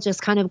of people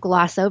just kind of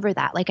gloss over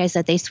that. Like I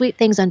said, they sweep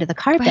things under the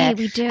carpet, Right,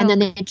 we do. and then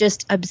they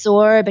just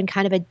absorb and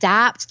kind of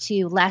adapt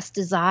to less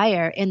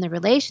desire in the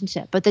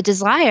relationship. But the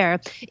desire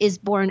is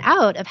born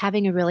out of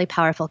having a really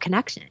powerful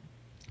connection.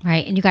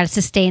 Right. And you got to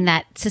sustain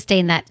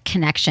that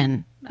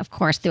connection, of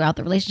course, throughout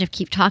the relationship,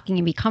 keep talking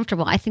and be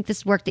comfortable. I think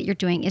this work that you're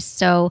doing is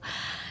so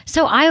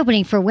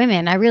eye-opening for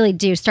women. I really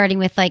do, starting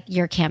with like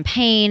your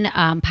campaign,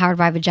 Powered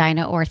by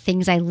Vagina, or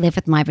Things I Live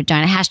With My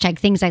Vagina, hashtag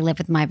Things I Live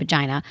With My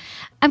Vagina.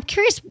 I'm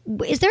curious,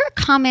 is there a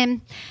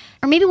common,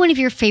 or maybe one of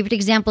your favorite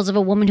examples of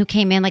a woman who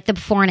came in, like the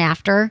before and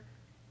after,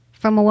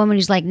 from a woman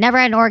who's like never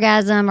had an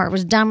orgasm or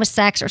was done with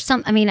sex or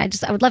something? I mean, I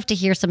would love to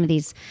hear some of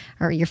these,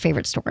 or your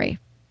favorite story.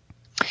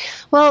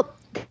 Well,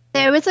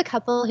 there was a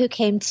couple who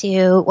came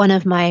to one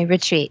of my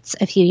retreats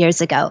a few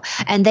years ago,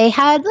 and they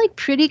had like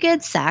pretty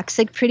good sex,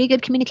 like pretty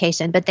good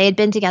communication, but they had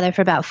been together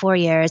for about 4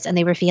 years and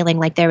they were feeling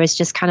like there was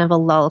just kind of a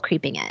lull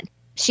creeping in.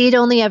 She'd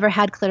only ever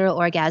had clitoral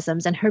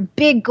orgasms, and her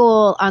big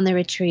goal on the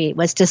retreat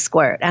was to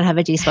squirt and have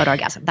a G-spot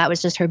orgasm. That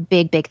was just her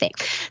big thing.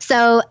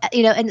 So,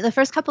 in the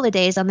first couple of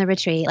days on the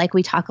retreat, like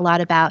we talk a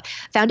lot about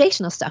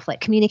foundational stuff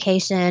like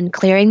communication,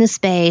 clearing the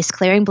space,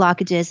 clearing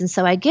blockages. And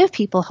so I give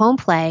people home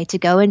play to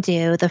go and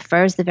do the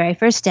very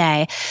first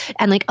day,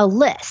 and like a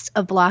list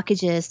of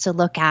blockages to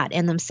look at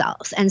in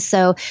themselves. And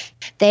so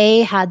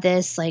they had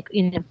this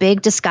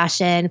big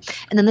discussion.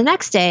 And then the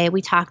next day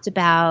we talked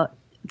about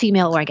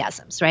female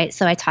orgasms, right?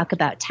 So I talk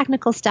about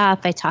technical stuff,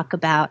 I talk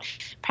about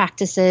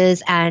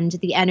practices and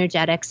the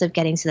energetics of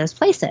getting to those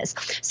places.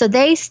 So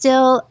they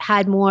still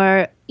had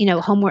more,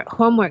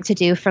 homework to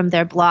do from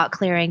their block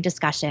clearing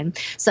discussion.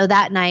 So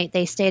that night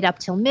they stayed up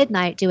till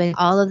midnight doing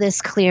all of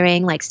this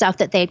clearing, like stuff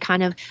that they'd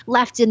kind of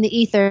left in the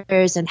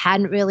ethers and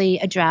hadn't really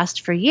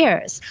addressed for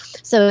years.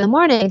 So in the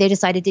morning they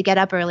decided to get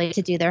up early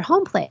to do their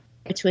home play,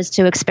 which was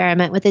to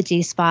experiment with a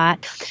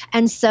G-spot.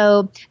 And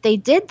so they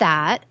did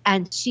that,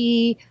 and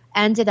she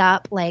ended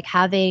up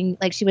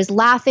she was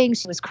laughing,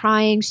 she was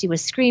crying, she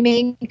was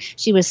screaming,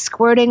 she was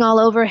squirting all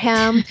over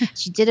him.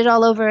 She did it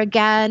all over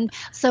again.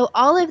 So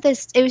all of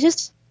this, it was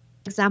just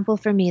an example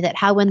for me that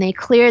how when they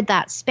cleared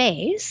that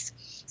space,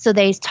 so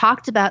they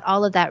talked about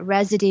all of that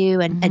residue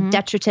and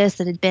detritus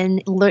that had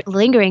been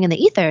lingering in the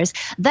ethers,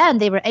 then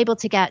they were able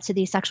to get to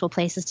these sexual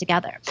places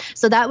together.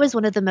 So that was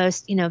one of the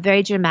most,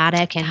 very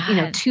dramatic and,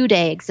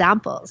 2-day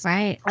examples.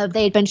 Right. Of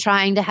they'd been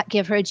trying to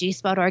give her a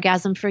G-spot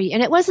orgasm free.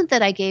 And it wasn't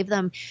that I gave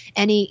them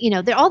any,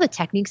 all the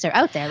techniques are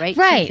out there, right?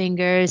 Right. 2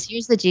 fingers,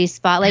 here's the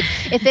G-spot. Like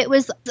if it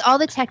was, all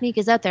the technique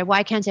is out there,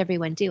 why can't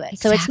everyone do it?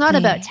 So it's not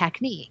about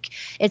technique.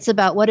 It's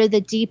about what are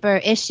the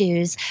deeper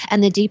issues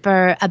and the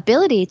deeper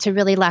ability to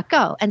really let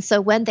go. And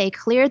so when they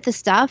cleared the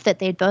stuff that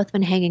they'd both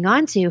been hanging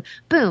on to,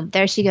 boom,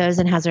 there she goes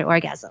and has her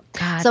orgasm.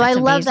 God, so I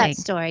love amazing. that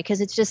story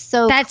because it's just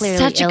so That's clearly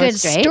such a good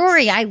illustrates.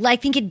 story. I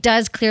think it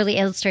does clearly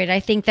illustrate. I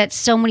think that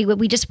so many,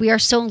 we are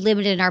so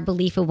limited in our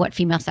belief of what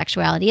female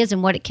sexuality is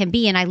and what it can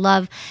be. And I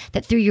love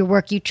that through your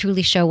work, you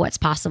truly show what's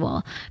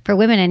possible for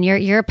women. And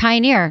you're a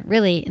pioneer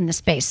really in this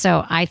space.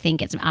 So I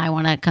think I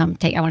want to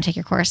take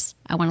your course.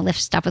 I want to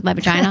lift stuff with my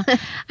vagina.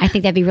 I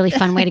think that'd be a really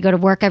fun way to go to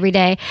work every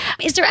day.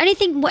 Is there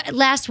anything,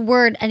 last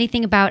word,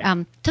 anything about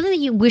something that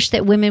you wish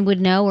that women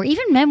would know or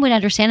even men would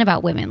understand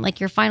about women? Like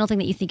your final thing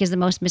that you think is the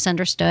most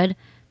misunderstood?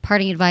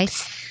 Parting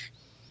advice?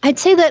 I'd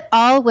say that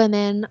all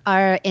women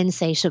are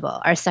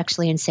insatiable, are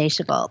sexually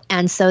insatiable.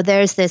 And so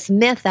there's this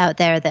myth out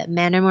there that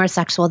men are more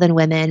sexual than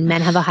women, men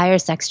have a higher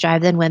sex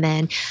drive than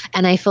women.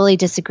 And I fully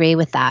disagree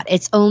with that.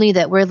 It's only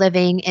that we're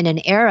living in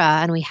an era,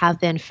 and we have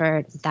been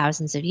for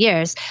thousands of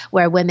years,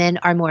 where women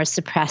are more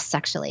suppressed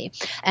sexually.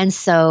 And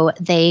so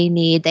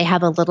they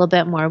have a little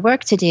bit more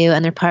work to do,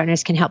 and their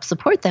partners can help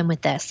support them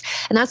with this.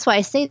 And that's why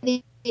I say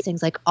these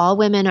things like all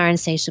women are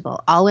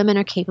insatiable, all women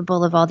are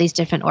capable of all these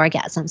different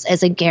orgasms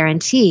as a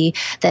guarantee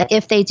that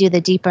if they do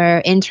the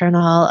deeper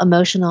internal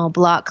emotional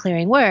block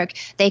clearing work,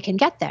 they can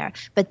get there.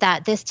 But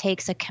that this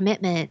takes a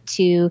commitment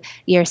to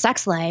your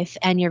sex life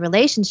and your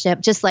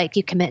relationship, just like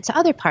you commit to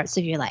other parts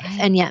of your life.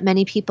 And yet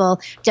many people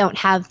don't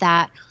have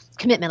that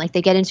commitment. Like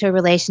they get into a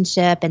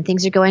relationship and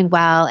things are going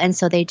well, and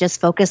so they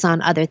just focus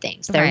on other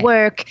things, their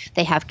work,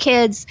 they have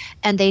kids,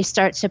 and they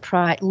start to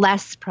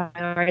less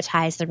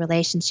prioritize the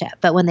relationship.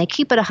 But when they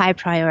keep it a high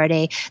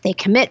priority, they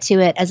commit to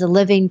it as a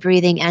living,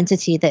 breathing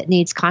entity that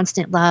needs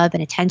constant love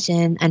and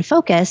attention and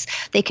focus.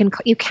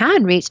 You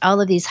can reach all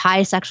of these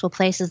high sexual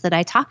places that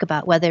I talk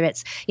about, whether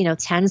it's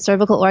 10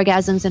 cervical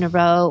orgasms in a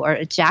row, or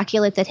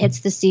ejaculate that hits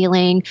the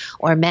ceiling,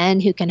 or men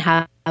who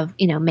can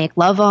make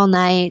love all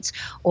night,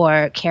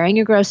 or carrying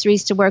your groceries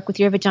to work with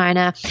your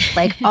vagina.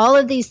 Like all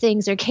of these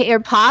things are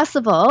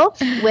possible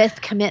with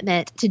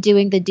commitment to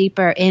doing the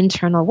deeper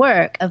internal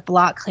work of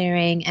block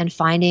clearing and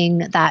finding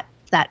that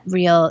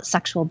real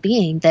sexual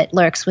being that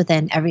lurks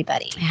within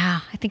everybody.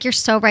 Yeah, I think you're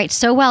so right.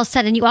 So well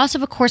said. And you also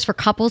have a course for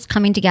couples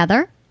coming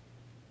together.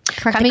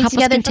 Correct. Coming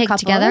together can for take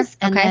couples, together.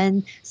 and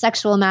then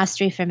Sexual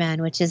Mastery for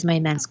Men, which is my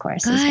men's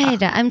course as well.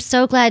 Good. I'm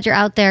so glad you're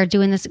out there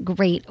doing this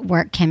great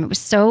work, Kim. It was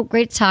so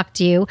great to talk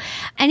to you.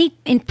 Any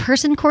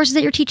in-person courses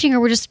that you're teaching, or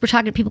we're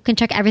talking, people can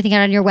check everything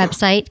out on your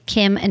website,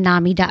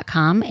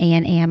 kimanami.com,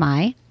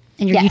 ANAMI,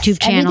 and your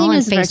YouTube channel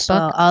and Facebook.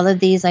 Virtual. All of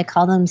these, I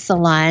call them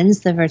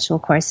salons, the virtual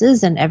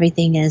courses, and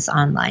everything is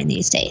online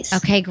these days.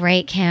 Okay,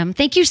 great, Kim.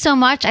 Thank you so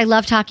much. I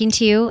love talking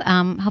to you.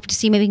 Hope to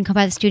see maybe you can come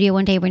by the studio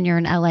one day when you're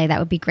in LA. That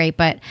would be great.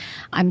 But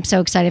I'm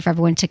so excited for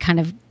everyone to kind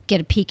of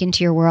get a peek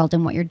into your world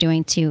and what you're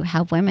doing to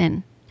help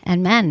women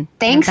and men.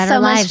 Thanks so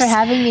lives. much for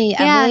having me,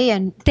 Emily.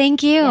 And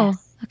thank you.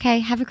 Yes. Okay,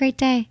 have a great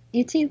day.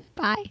 You too.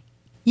 Bye.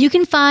 You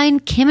can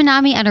find Kim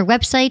Anami on her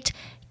website,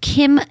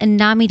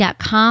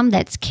 kimanami.com.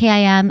 That's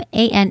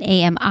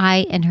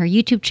KIMANAMI, and her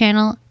YouTube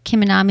channel,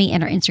 Kim Anami,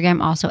 and her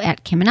Instagram also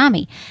at Kim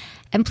Anami.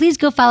 And please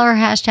go follow her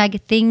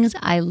hashtag Things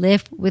I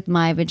Lift with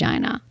My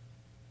Vagina.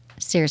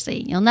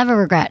 Seriously, you'll never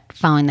regret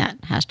following that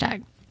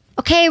hashtag.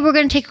 Okay, we're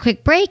going to take a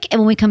quick break,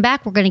 and when we come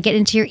back, we're going to get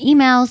into your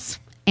emails,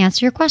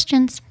 answer your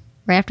questions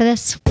right after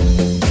this.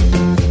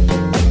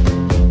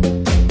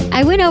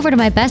 I went over to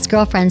my best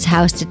girlfriend's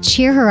house to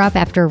cheer her up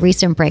after a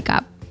recent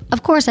breakup.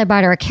 Of course, I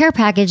bought her a care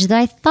package that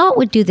I thought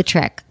would do the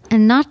trick.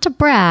 And not to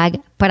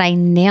brag, but I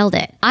nailed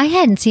it. I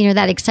hadn't seen her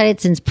that excited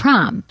since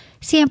prom.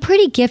 See, I'm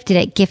pretty gifted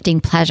at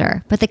gifting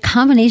pleasure, but the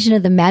combination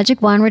of the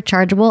Magic Wand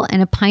rechargeable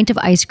and a pint of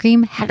ice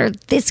cream had her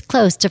this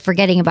close to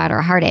forgetting about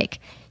her heartache.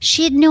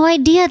 She had no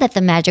idea that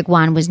the Magic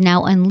Wand was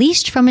now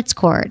unleashed from its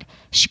cord.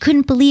 She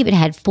couldn't believe it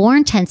had 4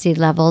 intensity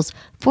levels,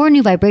 4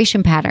 new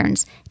vibration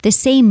patterns, the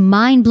same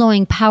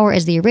mind-blowing power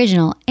as the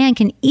original, and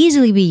can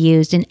easily be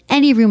used in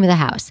any room of the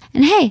house.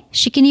 And hey,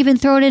 she can even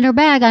throw it in her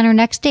bag on her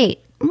next date,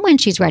 when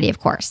she's ready, of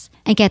course.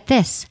 And get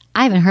this,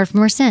 I haven't heard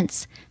from her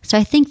since, so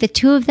I think the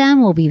two of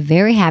them will be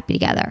very happy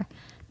together.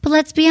 But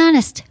let's be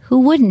honest, who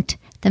wouldn't?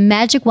 The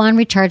Magic Wand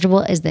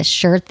rechargeable is the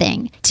sure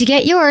thing. To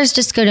get yours,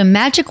 just go to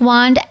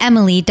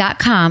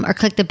magicwandemily.com or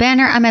click the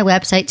banner on my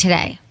website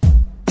today.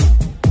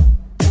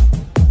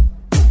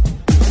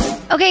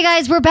 Okay,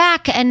 guys, we're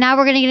back, and now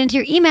we're going to get into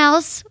your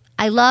emails.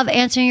 I love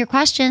answering your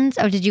questions.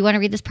 Oh, did you want to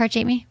read this part,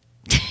 Jamie?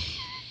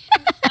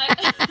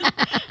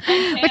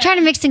 We're trying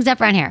to mix things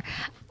up around here.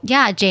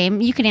 Yeah,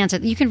 James, you can answer.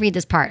 You can read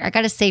this part. I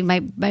got to save my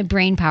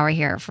brain power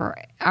here for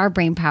our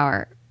brain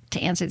power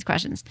to answer these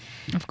questions.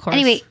 Of course.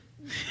 Anyway,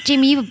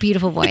 Jamie, you have a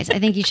beautiful voice. I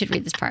think you should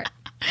read this part.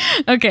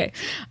 Okay.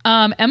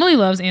 Emily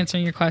loves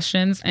answering your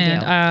questions,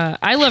 and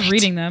I love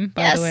reading them,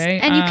 by the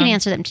way. And you can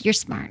answer them too. You're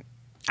smart.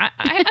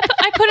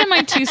 I put in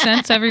my 2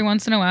 cents every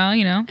once in a while,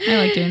 I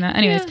like doing that.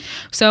 Anyways,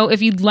 so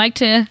if you'd like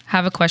to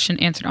have a question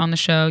answered on the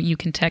show, you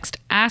can text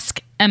Ask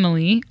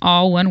Emily,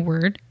 all one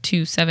word,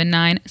 to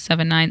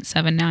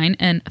 797979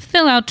 and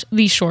fill out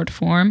the short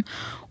form.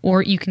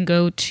 Or you can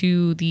go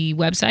to the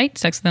website,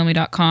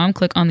 sexwithemily.com,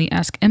 click on the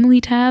Ask Emily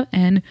tab,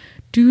 and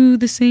do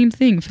the same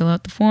thing. Fill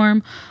out the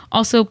form.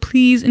 Also,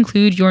 please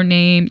include your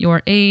name,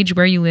 your age,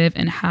 where you live,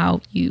 and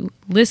how you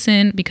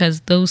listen,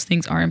 because those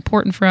things are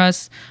important for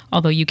us.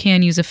 Although you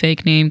can use a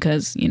fake name,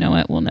 because you know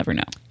what? We'll never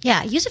know.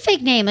 Yeah, use a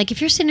fake name. Like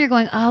if you're sitting there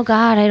going, oh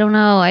God, I don't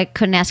know. I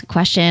couldn't ask a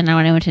question. I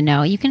want anyone to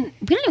know. We don't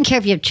even care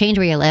if you have changed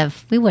where you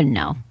live. We wouldn't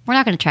know. We're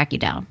not going to track you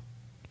down.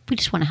 We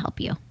just want to help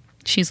you.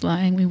 She's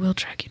lying. We will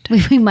track you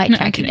down. We might No, I'm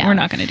track you kidding. down. We're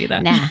not going to do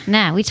that.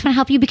 Nah. We just want to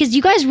help you because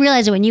you guys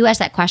realize that when you ask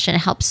that question, it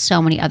helps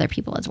so many other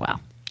people as well.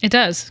 It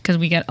does, because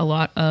we get a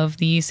lot of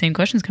the same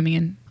questions coming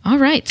in. All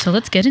right, so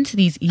let's get into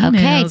these emails.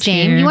 Okay,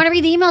 Jane, here. you want to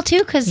read the email too?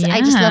 Because I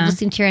just Yeah. love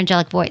listening to your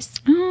angelic voice.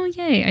 Oh,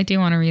 yay. I do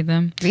want to read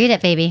them. Read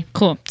it, baby.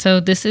 Cool. So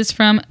this is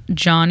from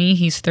Johnny.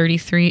 He's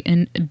 33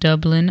 in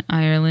Dublin,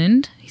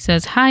 Ireland. He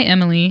says, "Hi,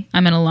 Emily.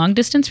 I'm in a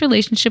long-distance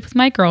relationship with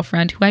my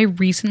girlfriend who I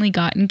recently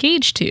got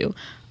engaged to.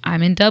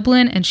 I'm in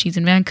Dublin and she's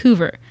in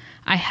Vancouver.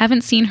 I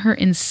haven't seen her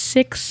in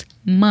 6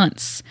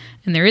 months.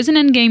 And there is an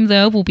end game,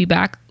 though. We'll be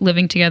back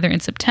living together in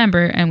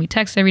September, and we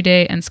text every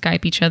day and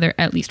Skype each other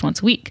at least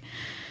once a week.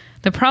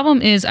 The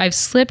problem is I've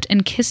slipped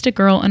and kissed a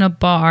girl in a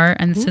bar,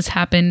 and this has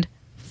happened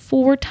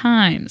 4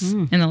 times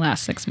in the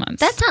last 6 months."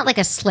 That's not like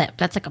a slip.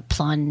 That's like a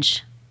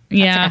plunge.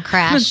 Yeah, like a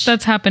crash.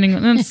 That's happening.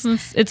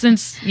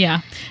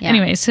 Yeah.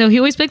 Anyway, so he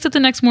always wakes up the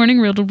next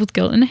morning riddled with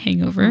guilt and a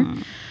hangover.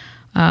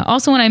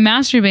 Also, when I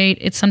masturbate,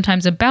 it's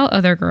sometimes about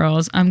other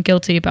girls. I'm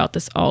guilty about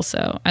this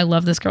also. I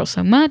love this girl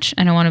so much,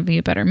 and I want to be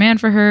a better man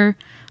for her.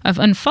 I've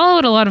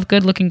unfollowed a lot of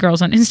good-looking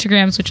girls on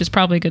Instagrams, which is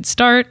probably a good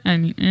start. I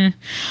mean,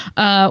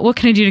 what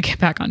can I do to get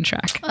back on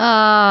track?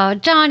 Oh,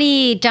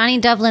 Johnny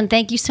in Dublin,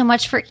 thank you so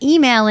much for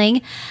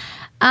emailing.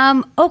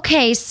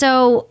 Okay,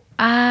 so...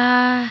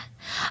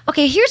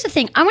 Okay, here's the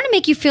thing. I want to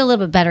make you feel a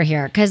little bit better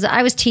here because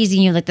I was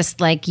teasing you like this,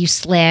 like you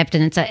slipped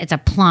and it's a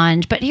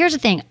plunge. But here's the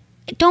thing.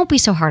 Don't be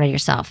so hard on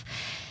yourself.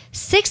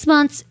 6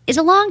 months is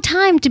a long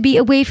time to be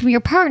away from your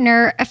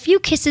partner. A few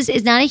kisses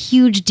is not a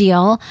huge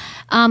deal,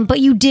 but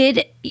you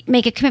did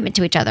make a commitment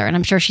to each other. And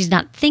I'm sure she's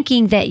not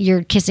thinking that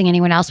you're kissing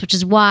anyone else, which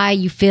is why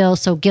you feel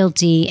so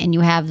guilty and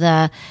you have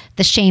the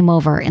shame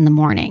over in the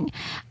morning.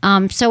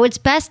 So it's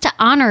best to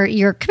honor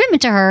your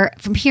commitment to her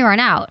from here on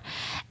out.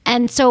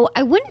 And so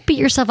I wouldn't beat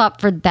yourself up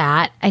for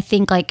that. I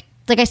think like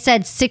I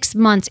said, 6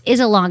 months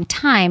is a long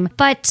time,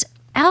 but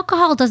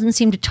alcohol doesn't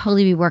seem to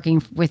totally be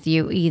working with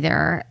you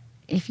either.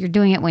 If you're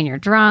doing it when you're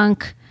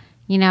drunk,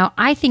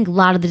 I think a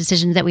lot of the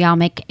decisions that we all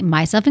make,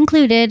 myself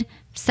included,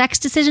 sex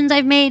decisions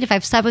I've made, if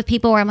I've slept with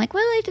people where I'm like,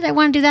 well, did I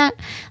want to do that?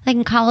 Like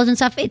in college and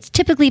stuff, it's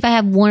typically if I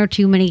have one or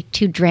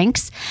two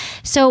drinks.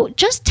 So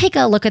just take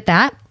a look at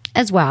that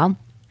as well.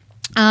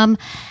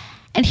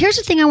 And here's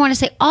the thing I want to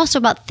say also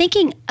about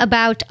thinking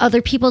about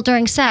other people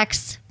during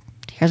sex.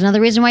 Here's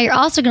another reason why you're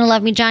also going to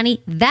love me,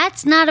 Johnny.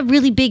 That's not a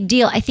really big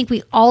deal. I think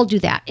we all do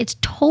that. It's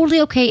totally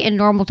okay and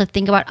normal to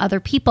think about other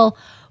people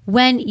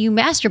when you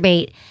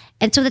masturbate.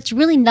 And so that's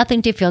really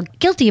nothing to feel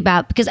guilty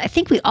about because I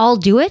think we all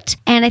do it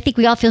and I think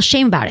we all feel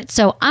shame about it.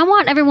 So I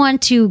want everyone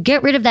to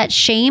get rid of that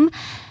shame.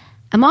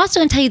 I'm also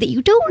going to tell you that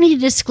you don't need to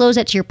disclose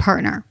that to your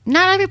partner.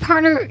 Not every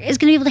partner is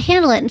going to be able to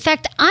handle it. In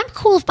fact, I'm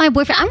cool with my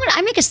boyfriend.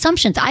 I make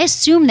assumptions. I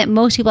assume that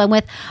most people I'm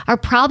with are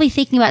probably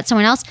thinking about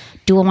someone else.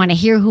 Do I want to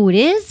hear who it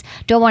is?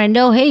 Do I want to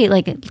know, hey,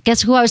 like,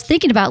 guess who I was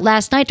thinking about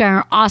last night during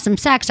our awesome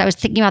sex? I was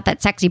thinking about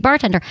that sexy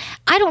bartender.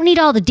 I don't need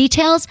all the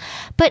details,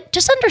 but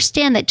just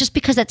understand that just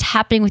because that's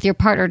happening with your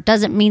partner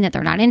doesn't mean that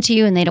they're not into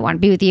you and they don't want to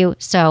be with you.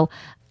 So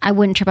I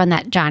wouldn't trip on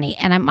that, Johnny.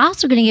 And I'm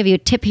also going to give you a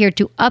tip here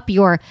to up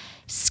your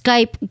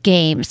Skype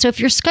game. So if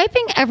you're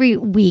Skyping every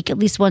week, at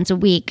least once a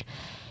week,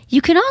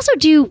 you can also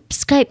do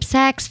Skype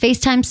sex,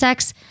 FaceTime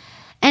sex.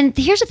 And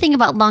here's the thing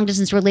about long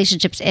distance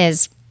relationships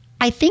is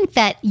I think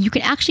that you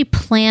can actually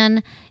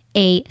plan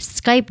a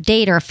Skype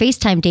date or a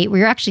FaceTime date where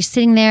you're actually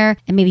sitting there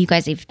and maybe you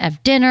guys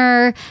have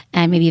dinner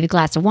and maybe you have a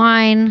glass of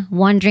wine,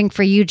 one drink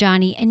for you,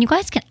 Johnny, and you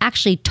guys can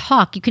actually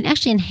talk. You can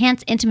actually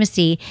enhance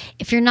intimacy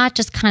if you're not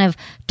just kind of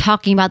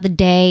talking about the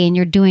day and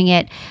you're doing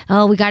it,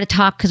 oh, we got to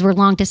talk because we're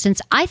long distance.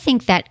 I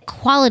think that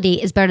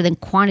quality is better than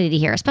quantity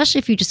here, especially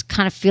if you just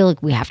kind of feel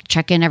like we have to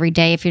check in every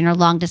day if you're in a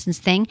long distance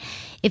thing.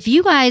 If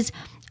you guys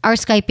are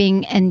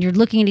Skyping and you're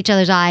looking at each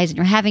other's eyes and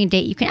you're having a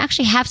date, you can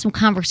actually have some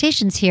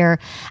conversations here.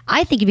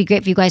 I think it'd be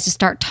great for you guys to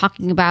start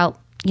talking about,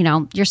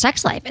 your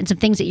sex life and some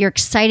things that you're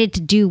excited to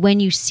do when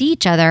you see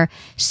each other.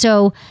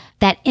 So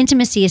that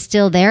intimacy is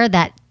still there,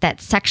 that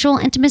sexual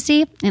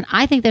intimacy. And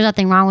I think there's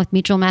nothing wrong with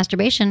mutual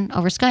masturbation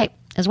over Skype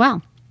as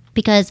well.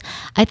 Because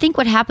I think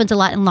what happens a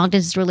lot in long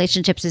distance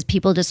relationships is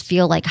people just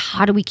feel like,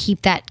 how do we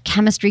keep that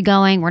chemistry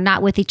going? We're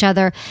not with each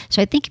other.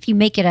 So I think if you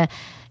make it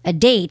a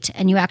date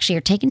and you actually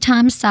are taking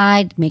time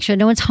aside, make sure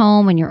no one's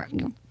home and you're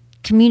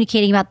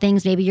communicating about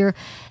things. Maybe you're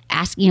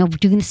asking,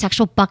 doing the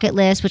sexual bucket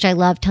list, which I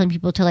love telling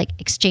people to like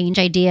exchange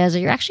ideas, or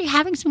you're actually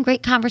having some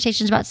great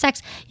conversations about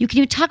sex. You can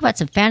even talk about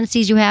some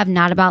fantasies you have,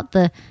 not about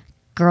the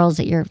girls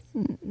that you're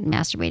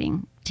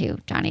masturbating to,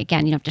 Johnny.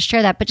 Again, you don't have to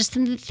share that, but just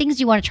the things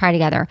you want to try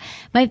together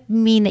might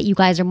mean that you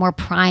guys are more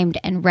primed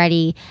and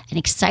ready and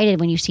excited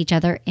when you see each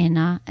other in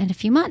a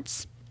few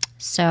months.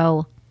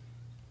 So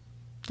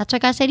that's what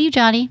I got to say to you,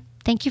 Johnny.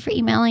 Thank you for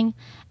emailing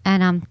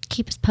and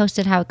keep us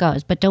posted how it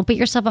goes. But don't beat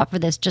yourself up for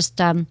this. Just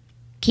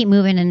keep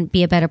moving and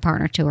be a better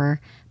partner to her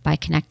by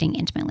connecting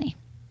intimately.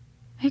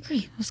 I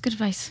agree. That's good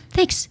advice.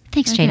 Thanks,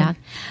 J-Dog.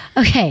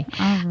 Okay.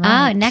 All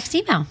right. Next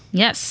email.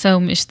 Yes. So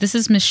this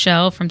is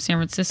Michelle from San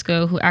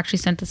Francisco who actually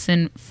sent this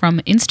in from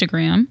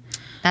Instagram.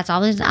 That's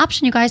always an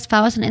option, you guys.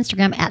 Follow us on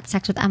Instagram at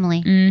Sex with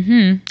Emily.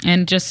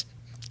 And just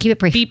Keep it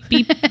brief.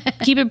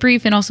 keep it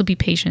brief and also be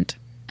patient.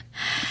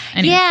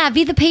 Anyway. Yeah,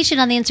 be the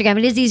patient on the Instagram.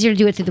 It is easier to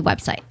do it through the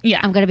website.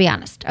 Yeah. I'm going to be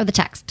honest. Or the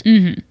text.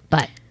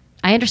 But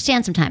I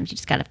understand sometimes. You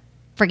just got to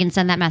friggin'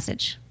 send that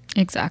message.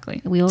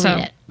 Exactly. We will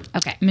read it.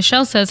 Okay.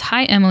 Michelle says,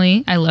 "Hi,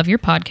 Emily. I love your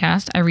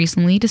podcast. I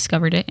recently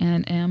discovered it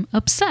and am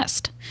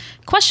obsessed.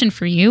 Question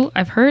for you.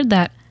 I've heard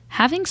that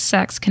having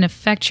sex can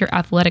affect your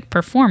athletic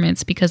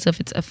performance because of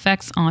its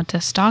effects on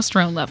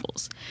testosterone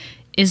levels.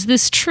 Is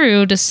this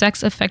true? Does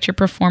sex affect your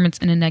performance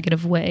in a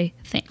negative way?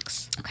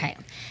 Thanks." Okay.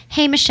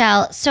 Hey,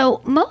 Michelle.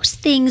 So most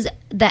things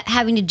that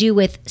having to do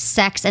with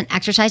sex and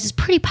exercise is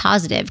pretty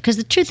positive because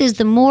the truth is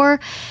the more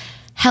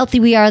healthy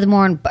we are, the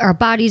more in our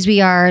bodies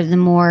we are, the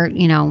more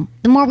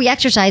we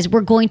exercise,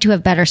 we're going to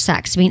have better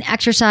sex. I mean,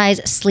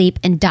 exercise, sleep,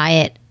 and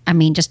diet,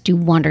 just do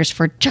wonders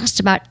for just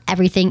about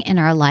everything in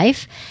our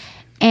life.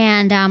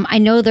 And I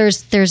know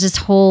there's this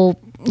whole,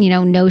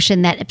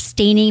 notion that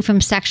abstaining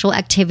from sexual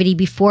activity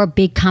before a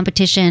big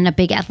competition, a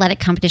big athletic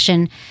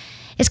competition,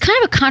 is kind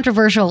of a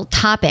controversial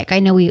topic. I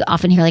know we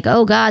often hear like,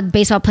 oh God,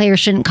 baseball players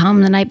shouldn't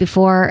come the night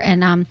before.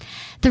 And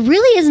there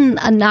really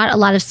isn't not a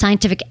lot of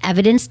scientific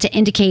evidence to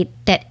indicate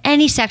that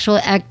any sexual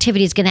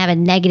activity is going to have a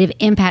negative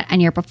impact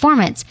on your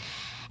performance.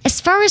 As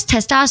far as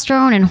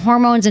testosterone and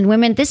hormones in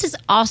women, this is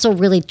also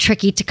really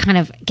tricky to kind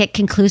of get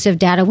conclusive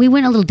data. We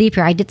went a little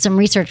deeper. I did some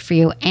research for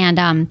you, and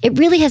it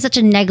really has such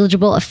a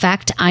negligible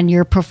effect on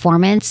your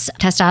performance,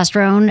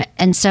 testosterone.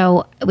 And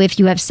so if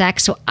you have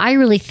sex, so I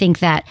really think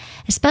that,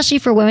 especially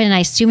for women, and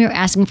I assume you're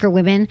asking for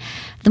women,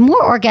 the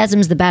more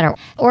orgasms, the better.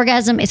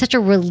 Orgasm is such a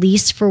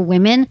release for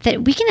women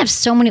that we can have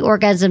so many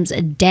orgasms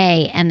a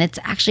day, and it's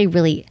actually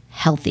really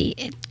healthy.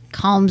 It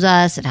calms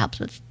us. It helps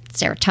with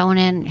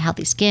serotonin,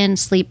 healthy skin,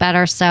 sleep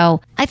better. So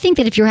I think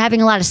that if you're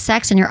having a lot of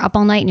sex and you're up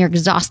all night and you're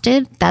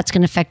exhausted, that's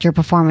going to affect your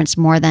performance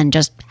more than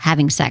just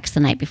having sex the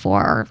night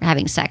before or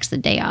having sex the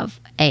day of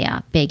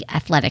a big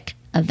athletic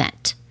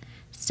event.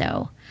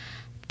 So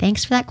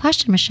thanks for that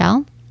question,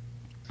 Michelle.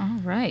 All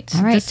right.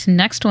 All right. This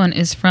next one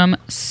is from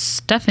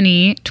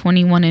Stephanie,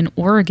 21 in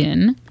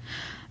Oregon.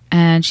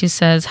 And she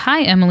says,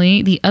 "Hi,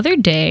 Emily. The other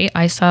day,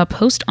 I saw a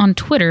post on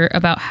Twitter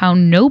about how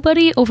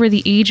nobody over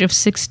the age of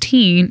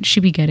 16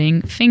 should be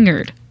getting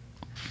fingered."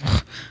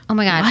 Oh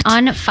my God. What?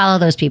 Unfollow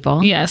those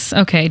people. Yes.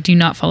 Okay. Do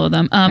not follow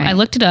them. I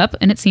looked it up,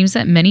 and it seems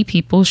that many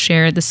people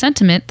share the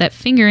sentiment that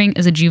fingering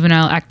is a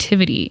juvenile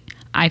activity.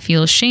 I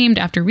feel ashamed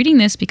after reading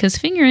this because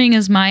fingering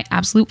is my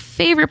absolute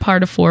favorite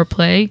part of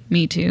foreplay.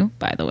 Me too,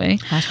 by the way.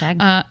 Hashtag.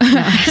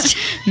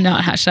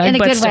 Not hashtag, In a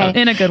but good still,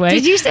 way. in a good way.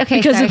 Did you? Okay,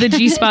 because sorry. of the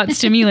G-spot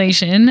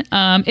stimulation.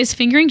 Is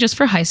fingering just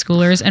for high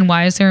schoolers, and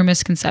why is there a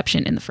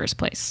misconception in the first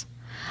place?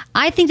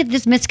 I think that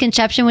this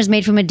misconception was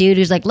made from a dude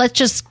who's like, let's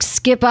just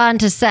skip on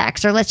to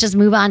sex or let's just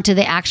move on to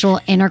the actual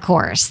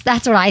intercourse.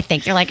 That's what I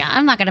think. They're like,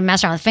 I'm not going to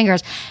mess around with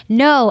fingers.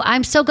 No,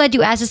 I'm so glad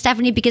you asked this,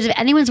 Stephanie, because if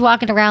anyone's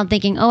walking around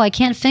thinking, oh, I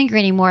can't finger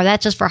anymore,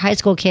 that's just for high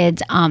school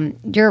kids,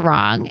 you're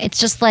wrong. It's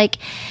just like,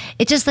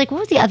 what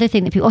was the other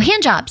thing that people,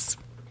 hand jobs.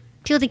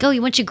 People think, oh,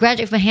 once you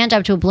graduate from a hand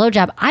job to a blow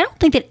job. I don't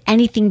think that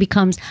anything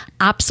becomes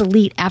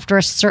obsolete after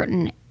a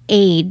certain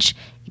age,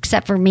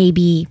 except for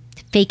maybe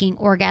faking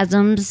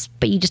orgasms,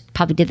 but you just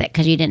probably did that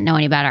because you didn't know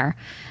any better.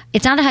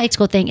 It's not a high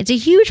school thing. It's a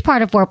huge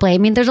part of foreplay. I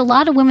mean, there's a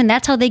lot of women,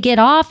 that's how they get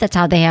off. That's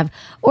how they have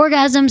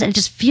orgasms. And it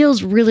just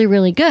feels really,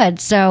 really good.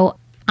 So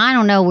I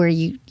don't know where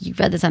you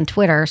read this on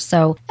Twitter.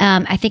 So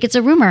I think it's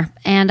a rumor.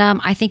 And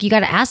I think you got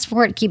to ask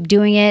for it, keep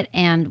doing it.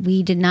 And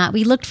we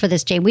looked for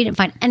this, Jane. We didn't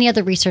find any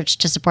other research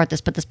to support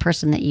this, but this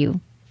person that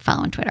you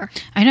follow on Twitter.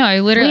 I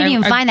know. We didn't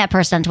even find that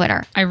person on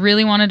Twitter. I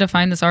really wanted to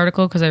find this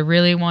article because I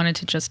really wanted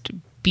to just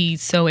be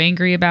so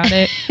angry about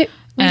it.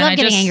 We love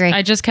getting angry.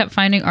 I just kept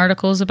finding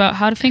articles about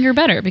how to finger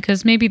better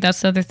because maybe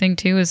that's the other thing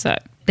too is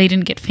that they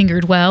didn't get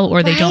fingered well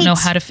or they don't know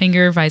how to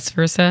finger, vice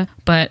versa.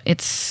 But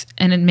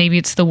maybe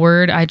it's the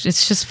word.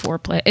 It's just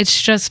foreplay. It's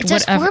just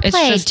whatever. Foreplay.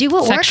 It's just do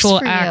what sexual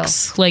works for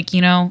acts. you.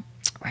 Like,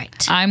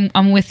 Right.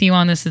 I'm with you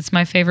on this. It's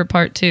my favorite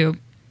part too.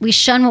 We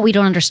shun what we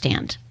don't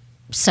understand.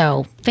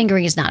 So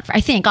fingering is not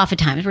I think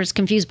oftentimes we're just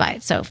confused by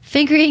it. So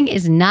fingering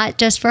is not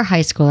just for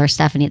high schoolers,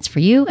 Stephanie. It's for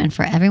you and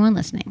for everyone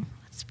listening.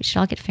 We should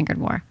all get fingered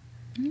more.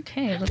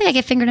 Okay. I don't think I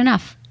get fingered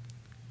enough.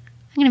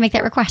 I'm going to make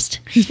that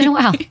request. It's been a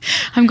while.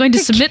 I'm going to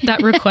submit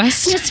that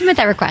request. Just submit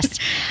that request.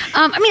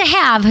 I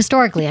have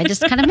historically. I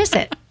just kind of miss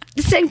it.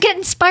 Just get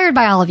inspired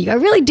by all of you. I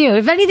really do.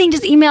 If anything,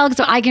 just email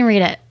so I can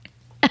read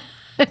it.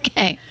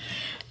 Okay.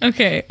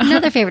 Okay.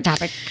 Another favorite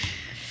topic.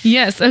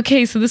 Yes.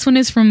 Okay. So this one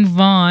is from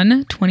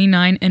Vaughn,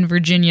 29 in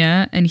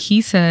Virginia. And he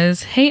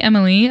says, "Hey,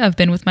 Emily, I've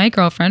been with my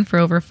girlfriend for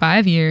over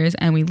 5 years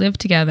and we live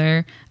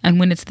together. And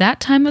when it's that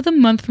time of the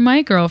month for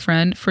my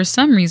girlfriend, for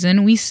some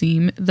reason, we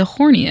seem the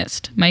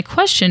horniest. My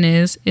question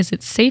is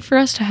it safe for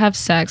us to have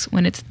sex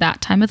when it's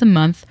that time of the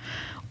month?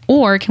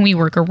 Or can we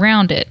work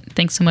around it?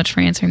 Thanks so much for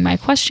answering my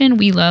question.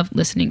 We love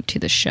listening to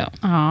the show.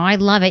 Oh, I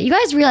love it. You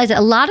guys realize that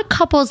a lot of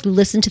couples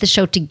listen to the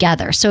show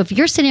together. So if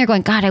you're sitting here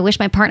going, God, I wish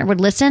my partner would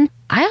listen,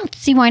 I don't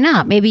see why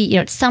not. Maybe,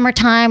 it's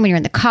summertime when you're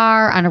in the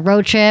car on a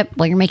road trip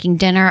while you're making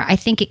dinner. I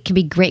think it can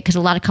be great because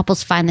a lot of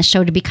couples find the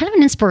show to be kind of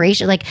an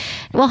inspiration.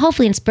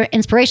 Hopefully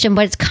inspiration,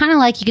 but it's kind of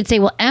like you could say,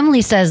 well,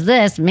 Emily says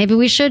this, maybe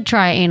we should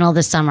try anal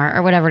this summer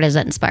or whatever it is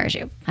that inspires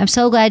you. I'm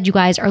so glad you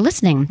guys are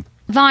listening.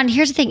 Vaughn,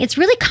 here's the thing. It's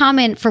really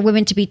common for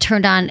women to be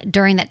turned on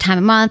during that time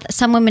of month.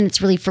 Some women,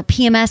 it's really for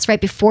PMS right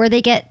before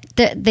they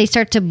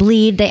start to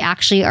bleed. They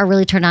actually are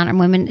really turned on.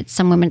 And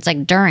some women, it's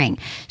like during.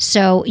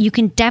 So you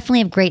can definitely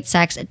have great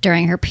sex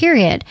during her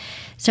period.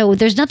 So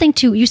there's nothing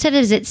you said,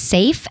 is it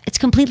safe? It's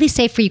completely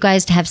safe for you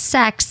guys to have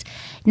sex.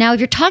 Now, if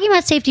you're talking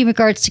about safety in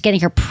regards to getting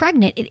her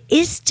pregnant, it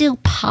is still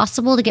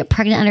possible to get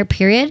pregnant on her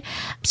period.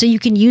 So you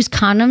can use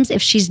condoms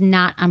if she's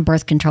not on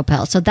birth control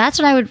pills. So that's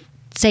what I would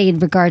say in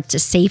regards to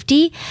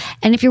safety.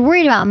 And if you're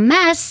worried about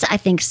mess, I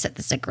think this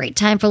is a great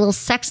time for a little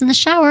sex in the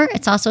shower.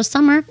 It's also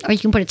summer, or you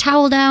can put a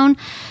towel down.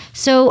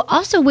 So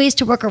also ways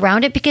to work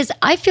around it, because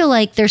I feel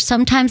like there's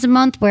sometimes a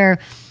month where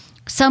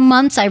some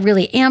months I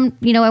really am,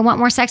 I want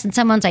more sex, and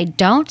some months I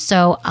don't.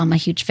 So I'm a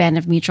huge fan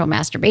of mutual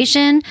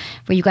masturbation,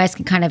 where you guys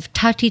can kind of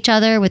touch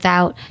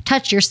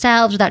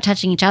yourselves without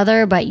touching each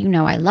other. But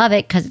I love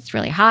it because it's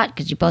really hot,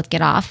 because you both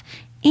get off.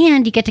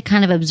 And you get to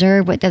kind of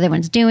observe what the other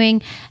one's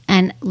doing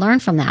and learn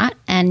from that.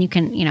 And you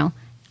can,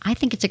 I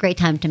think it's a great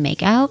time to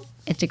make out.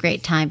 It's a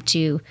great time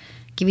to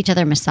give each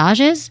other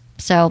massages.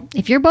 So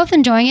if you're both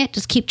enjoying it,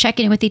 just keep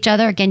checking in with each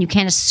other. Again, you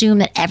can't assume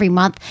that every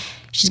month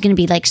she's going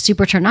to be like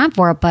super turned on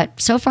for it,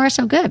 but so far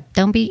so good.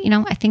 Don't be,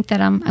 I think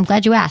that I'm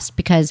glad you asked,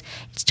 because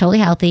it's totally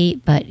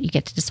healthy, but you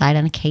get to decide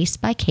on a case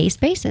by case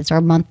basis or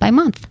month by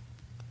month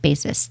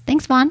basis.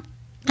 Thanks, Vaughn.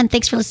 And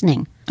thanks for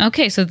listening.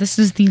 Okay, so this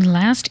is the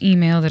last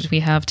email that we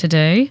have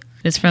today.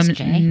 It's from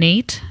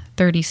Nate,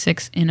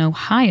 36 in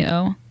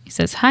Ohio. He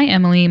says, Hi,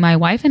 Emily. My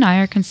wife and I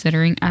are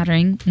considering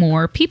adding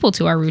more people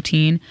to our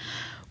routine.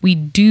 We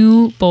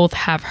do both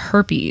have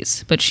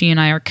herpes, but she and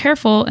I are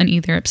careful and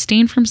either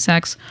abstain from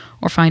sex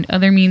or find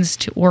other means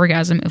to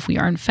orgasm if we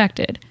are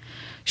infected.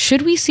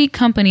 Should we seek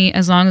company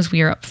as long as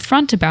we are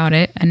upfront about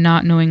it and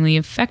not knowingly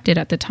affected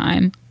at the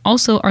time?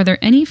 Also, are there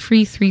any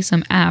free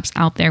threesome apps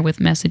out there with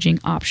messaging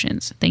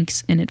options?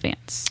 Thanks in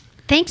advance.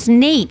 Thanks,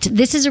 Nate.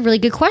 This is a really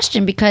good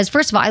question, because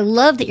first of all, I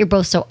love that you're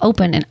both so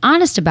open and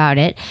honest about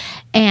it.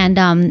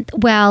 And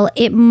while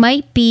it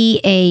might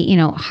be a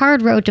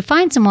hard road to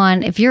find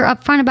someone, if you're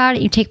upfront about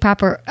it, you take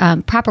proper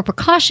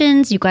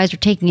precautions. You guys are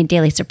taking a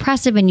daily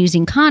suppressive and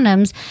using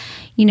condoms.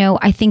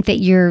 I think that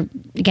you're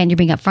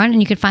being upfront,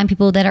 and you can find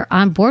people that are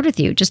on board with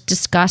you. Just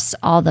discuss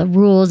all the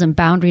rules and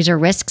boundaries or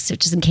risks,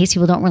 just in case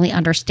people don't really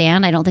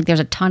understand. I don't think there's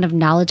a ton of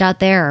knowledge out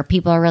there, or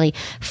people are really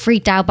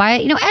freaked out by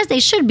it, as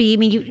they should be. I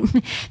mean,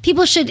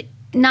 people should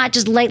not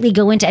just lightly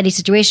go into any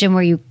situation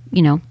where you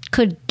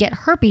could get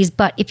herpes.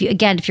 But if you're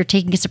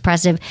taking a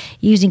suppressive,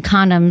 using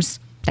condoms,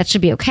 that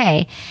should be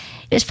okay.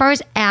 As far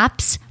as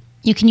apps,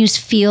 you can use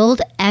Feeld,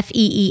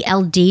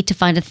 F-E-E-L-D, to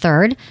find a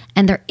third.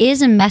 And there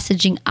is a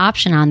messaging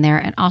option on there.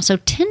 And also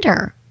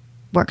Tinder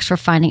works for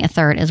finding a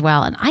third as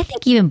well. And I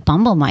think even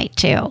Bumble might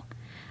too.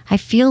 I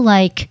feel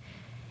like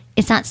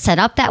it's not set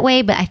up that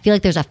way, but I feel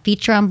like there's a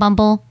feature on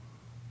Bumble.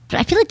 But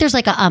I feel like there's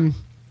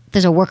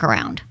there's a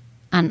workaround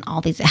on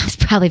all these apps,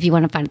 probably, if you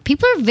want to find it.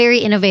 People are very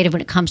innovative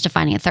when it comes to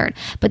finding a third.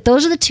 But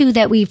those are the two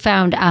that we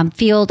found.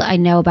 Feeld, I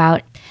know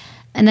about.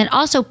 And then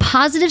also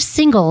Positive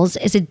Singles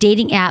is a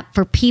dating app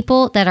for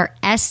people that are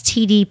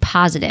STD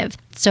positive.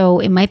 So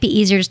it might be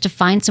easier just to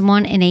find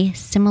someone in a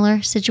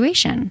similar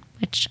situation,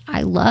 which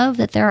I love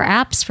that there are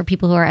apps for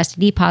people who are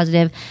STD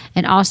positive.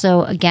 And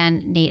also,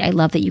 again, Nate, I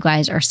love that you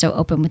guys are so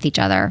open with each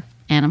other.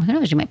 And who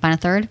knows, you might find a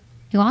third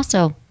who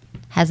also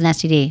has an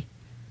STD.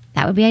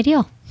 That would be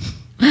ideal.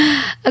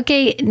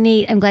 Okay,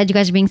 Nate, I'm glad you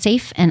guys are being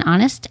safe and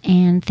honest.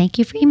 And thank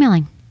you for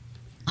emailing.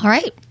 All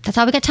right, that's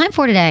all we got time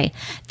for today.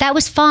 That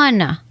was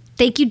fun.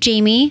 Thank you,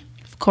 Jamie.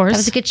 Of course. That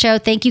was a good show.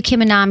 Thank you, Kim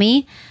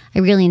Anami. I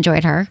really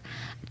enjoyed her.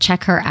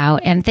 Check her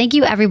out. And thank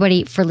you,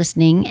 everybody, for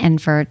listening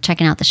and for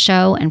checking out the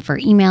show and for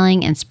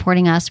emailing and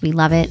supporting us. We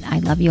love it. I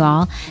love you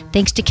all.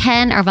 Thanks to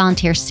Ken, our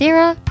volunteer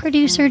Sarah,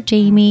 producer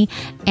Jamie,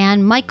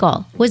 and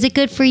Michael. Was it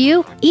good for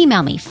you?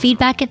 Email me,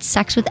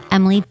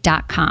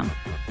 feedback@sexwithemily.com.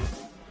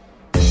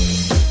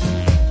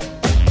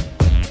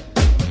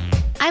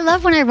 I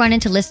love when I run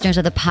into listeners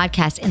of the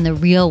podcast in the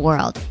real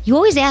world. You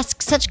always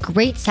ask such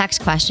great sex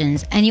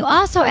questions, and you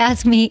also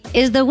ask me,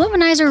 is the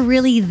womanizer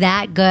really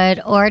that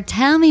good? Or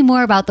tell me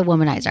more about the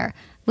womanizer,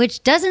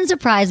 which doesn't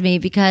surprise me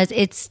because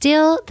it's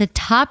still the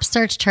top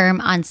search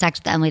term on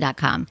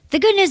sexwithemily.com. The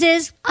good news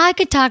is I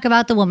could talk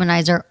about the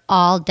womanizer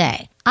all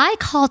day. I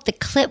call it the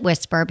clit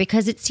whisperer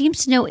because it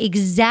seems to know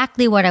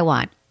exactly what I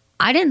want.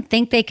 I didn't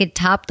think they could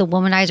top the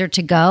Womanizer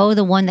To Go,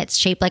 the one that's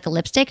shaped like a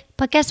lipstick,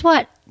 but guess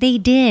what? They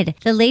did.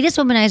 The latest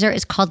womanizer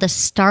is called the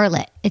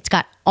Starlet. It's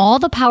got all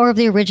the power of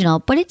the original,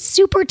 but it's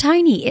super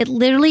tiny. It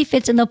literally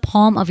fits in the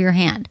palm of your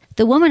hand.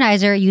 The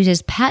womanizer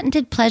uses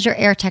patented pleasure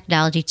air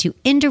technology to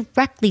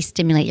indirectly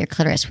stimulate your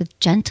clitoris with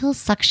gentle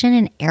suction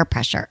and air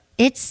pressure.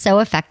 It's so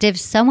effective,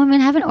 some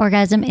women have an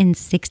orgasm in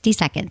 60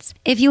 seconds.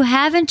 If you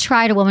haven't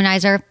tried a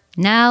womanizer,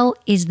 now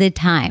is the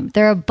time.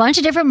 There are a bunch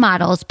of different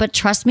models, but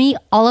trust me,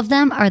 all of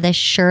them are the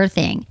sure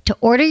thing. To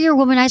order your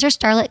Womanizer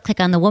Starlet,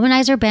 click on the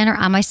Womanizer banner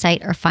on my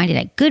site or find it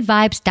at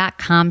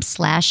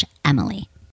goodvibes.com/Emily.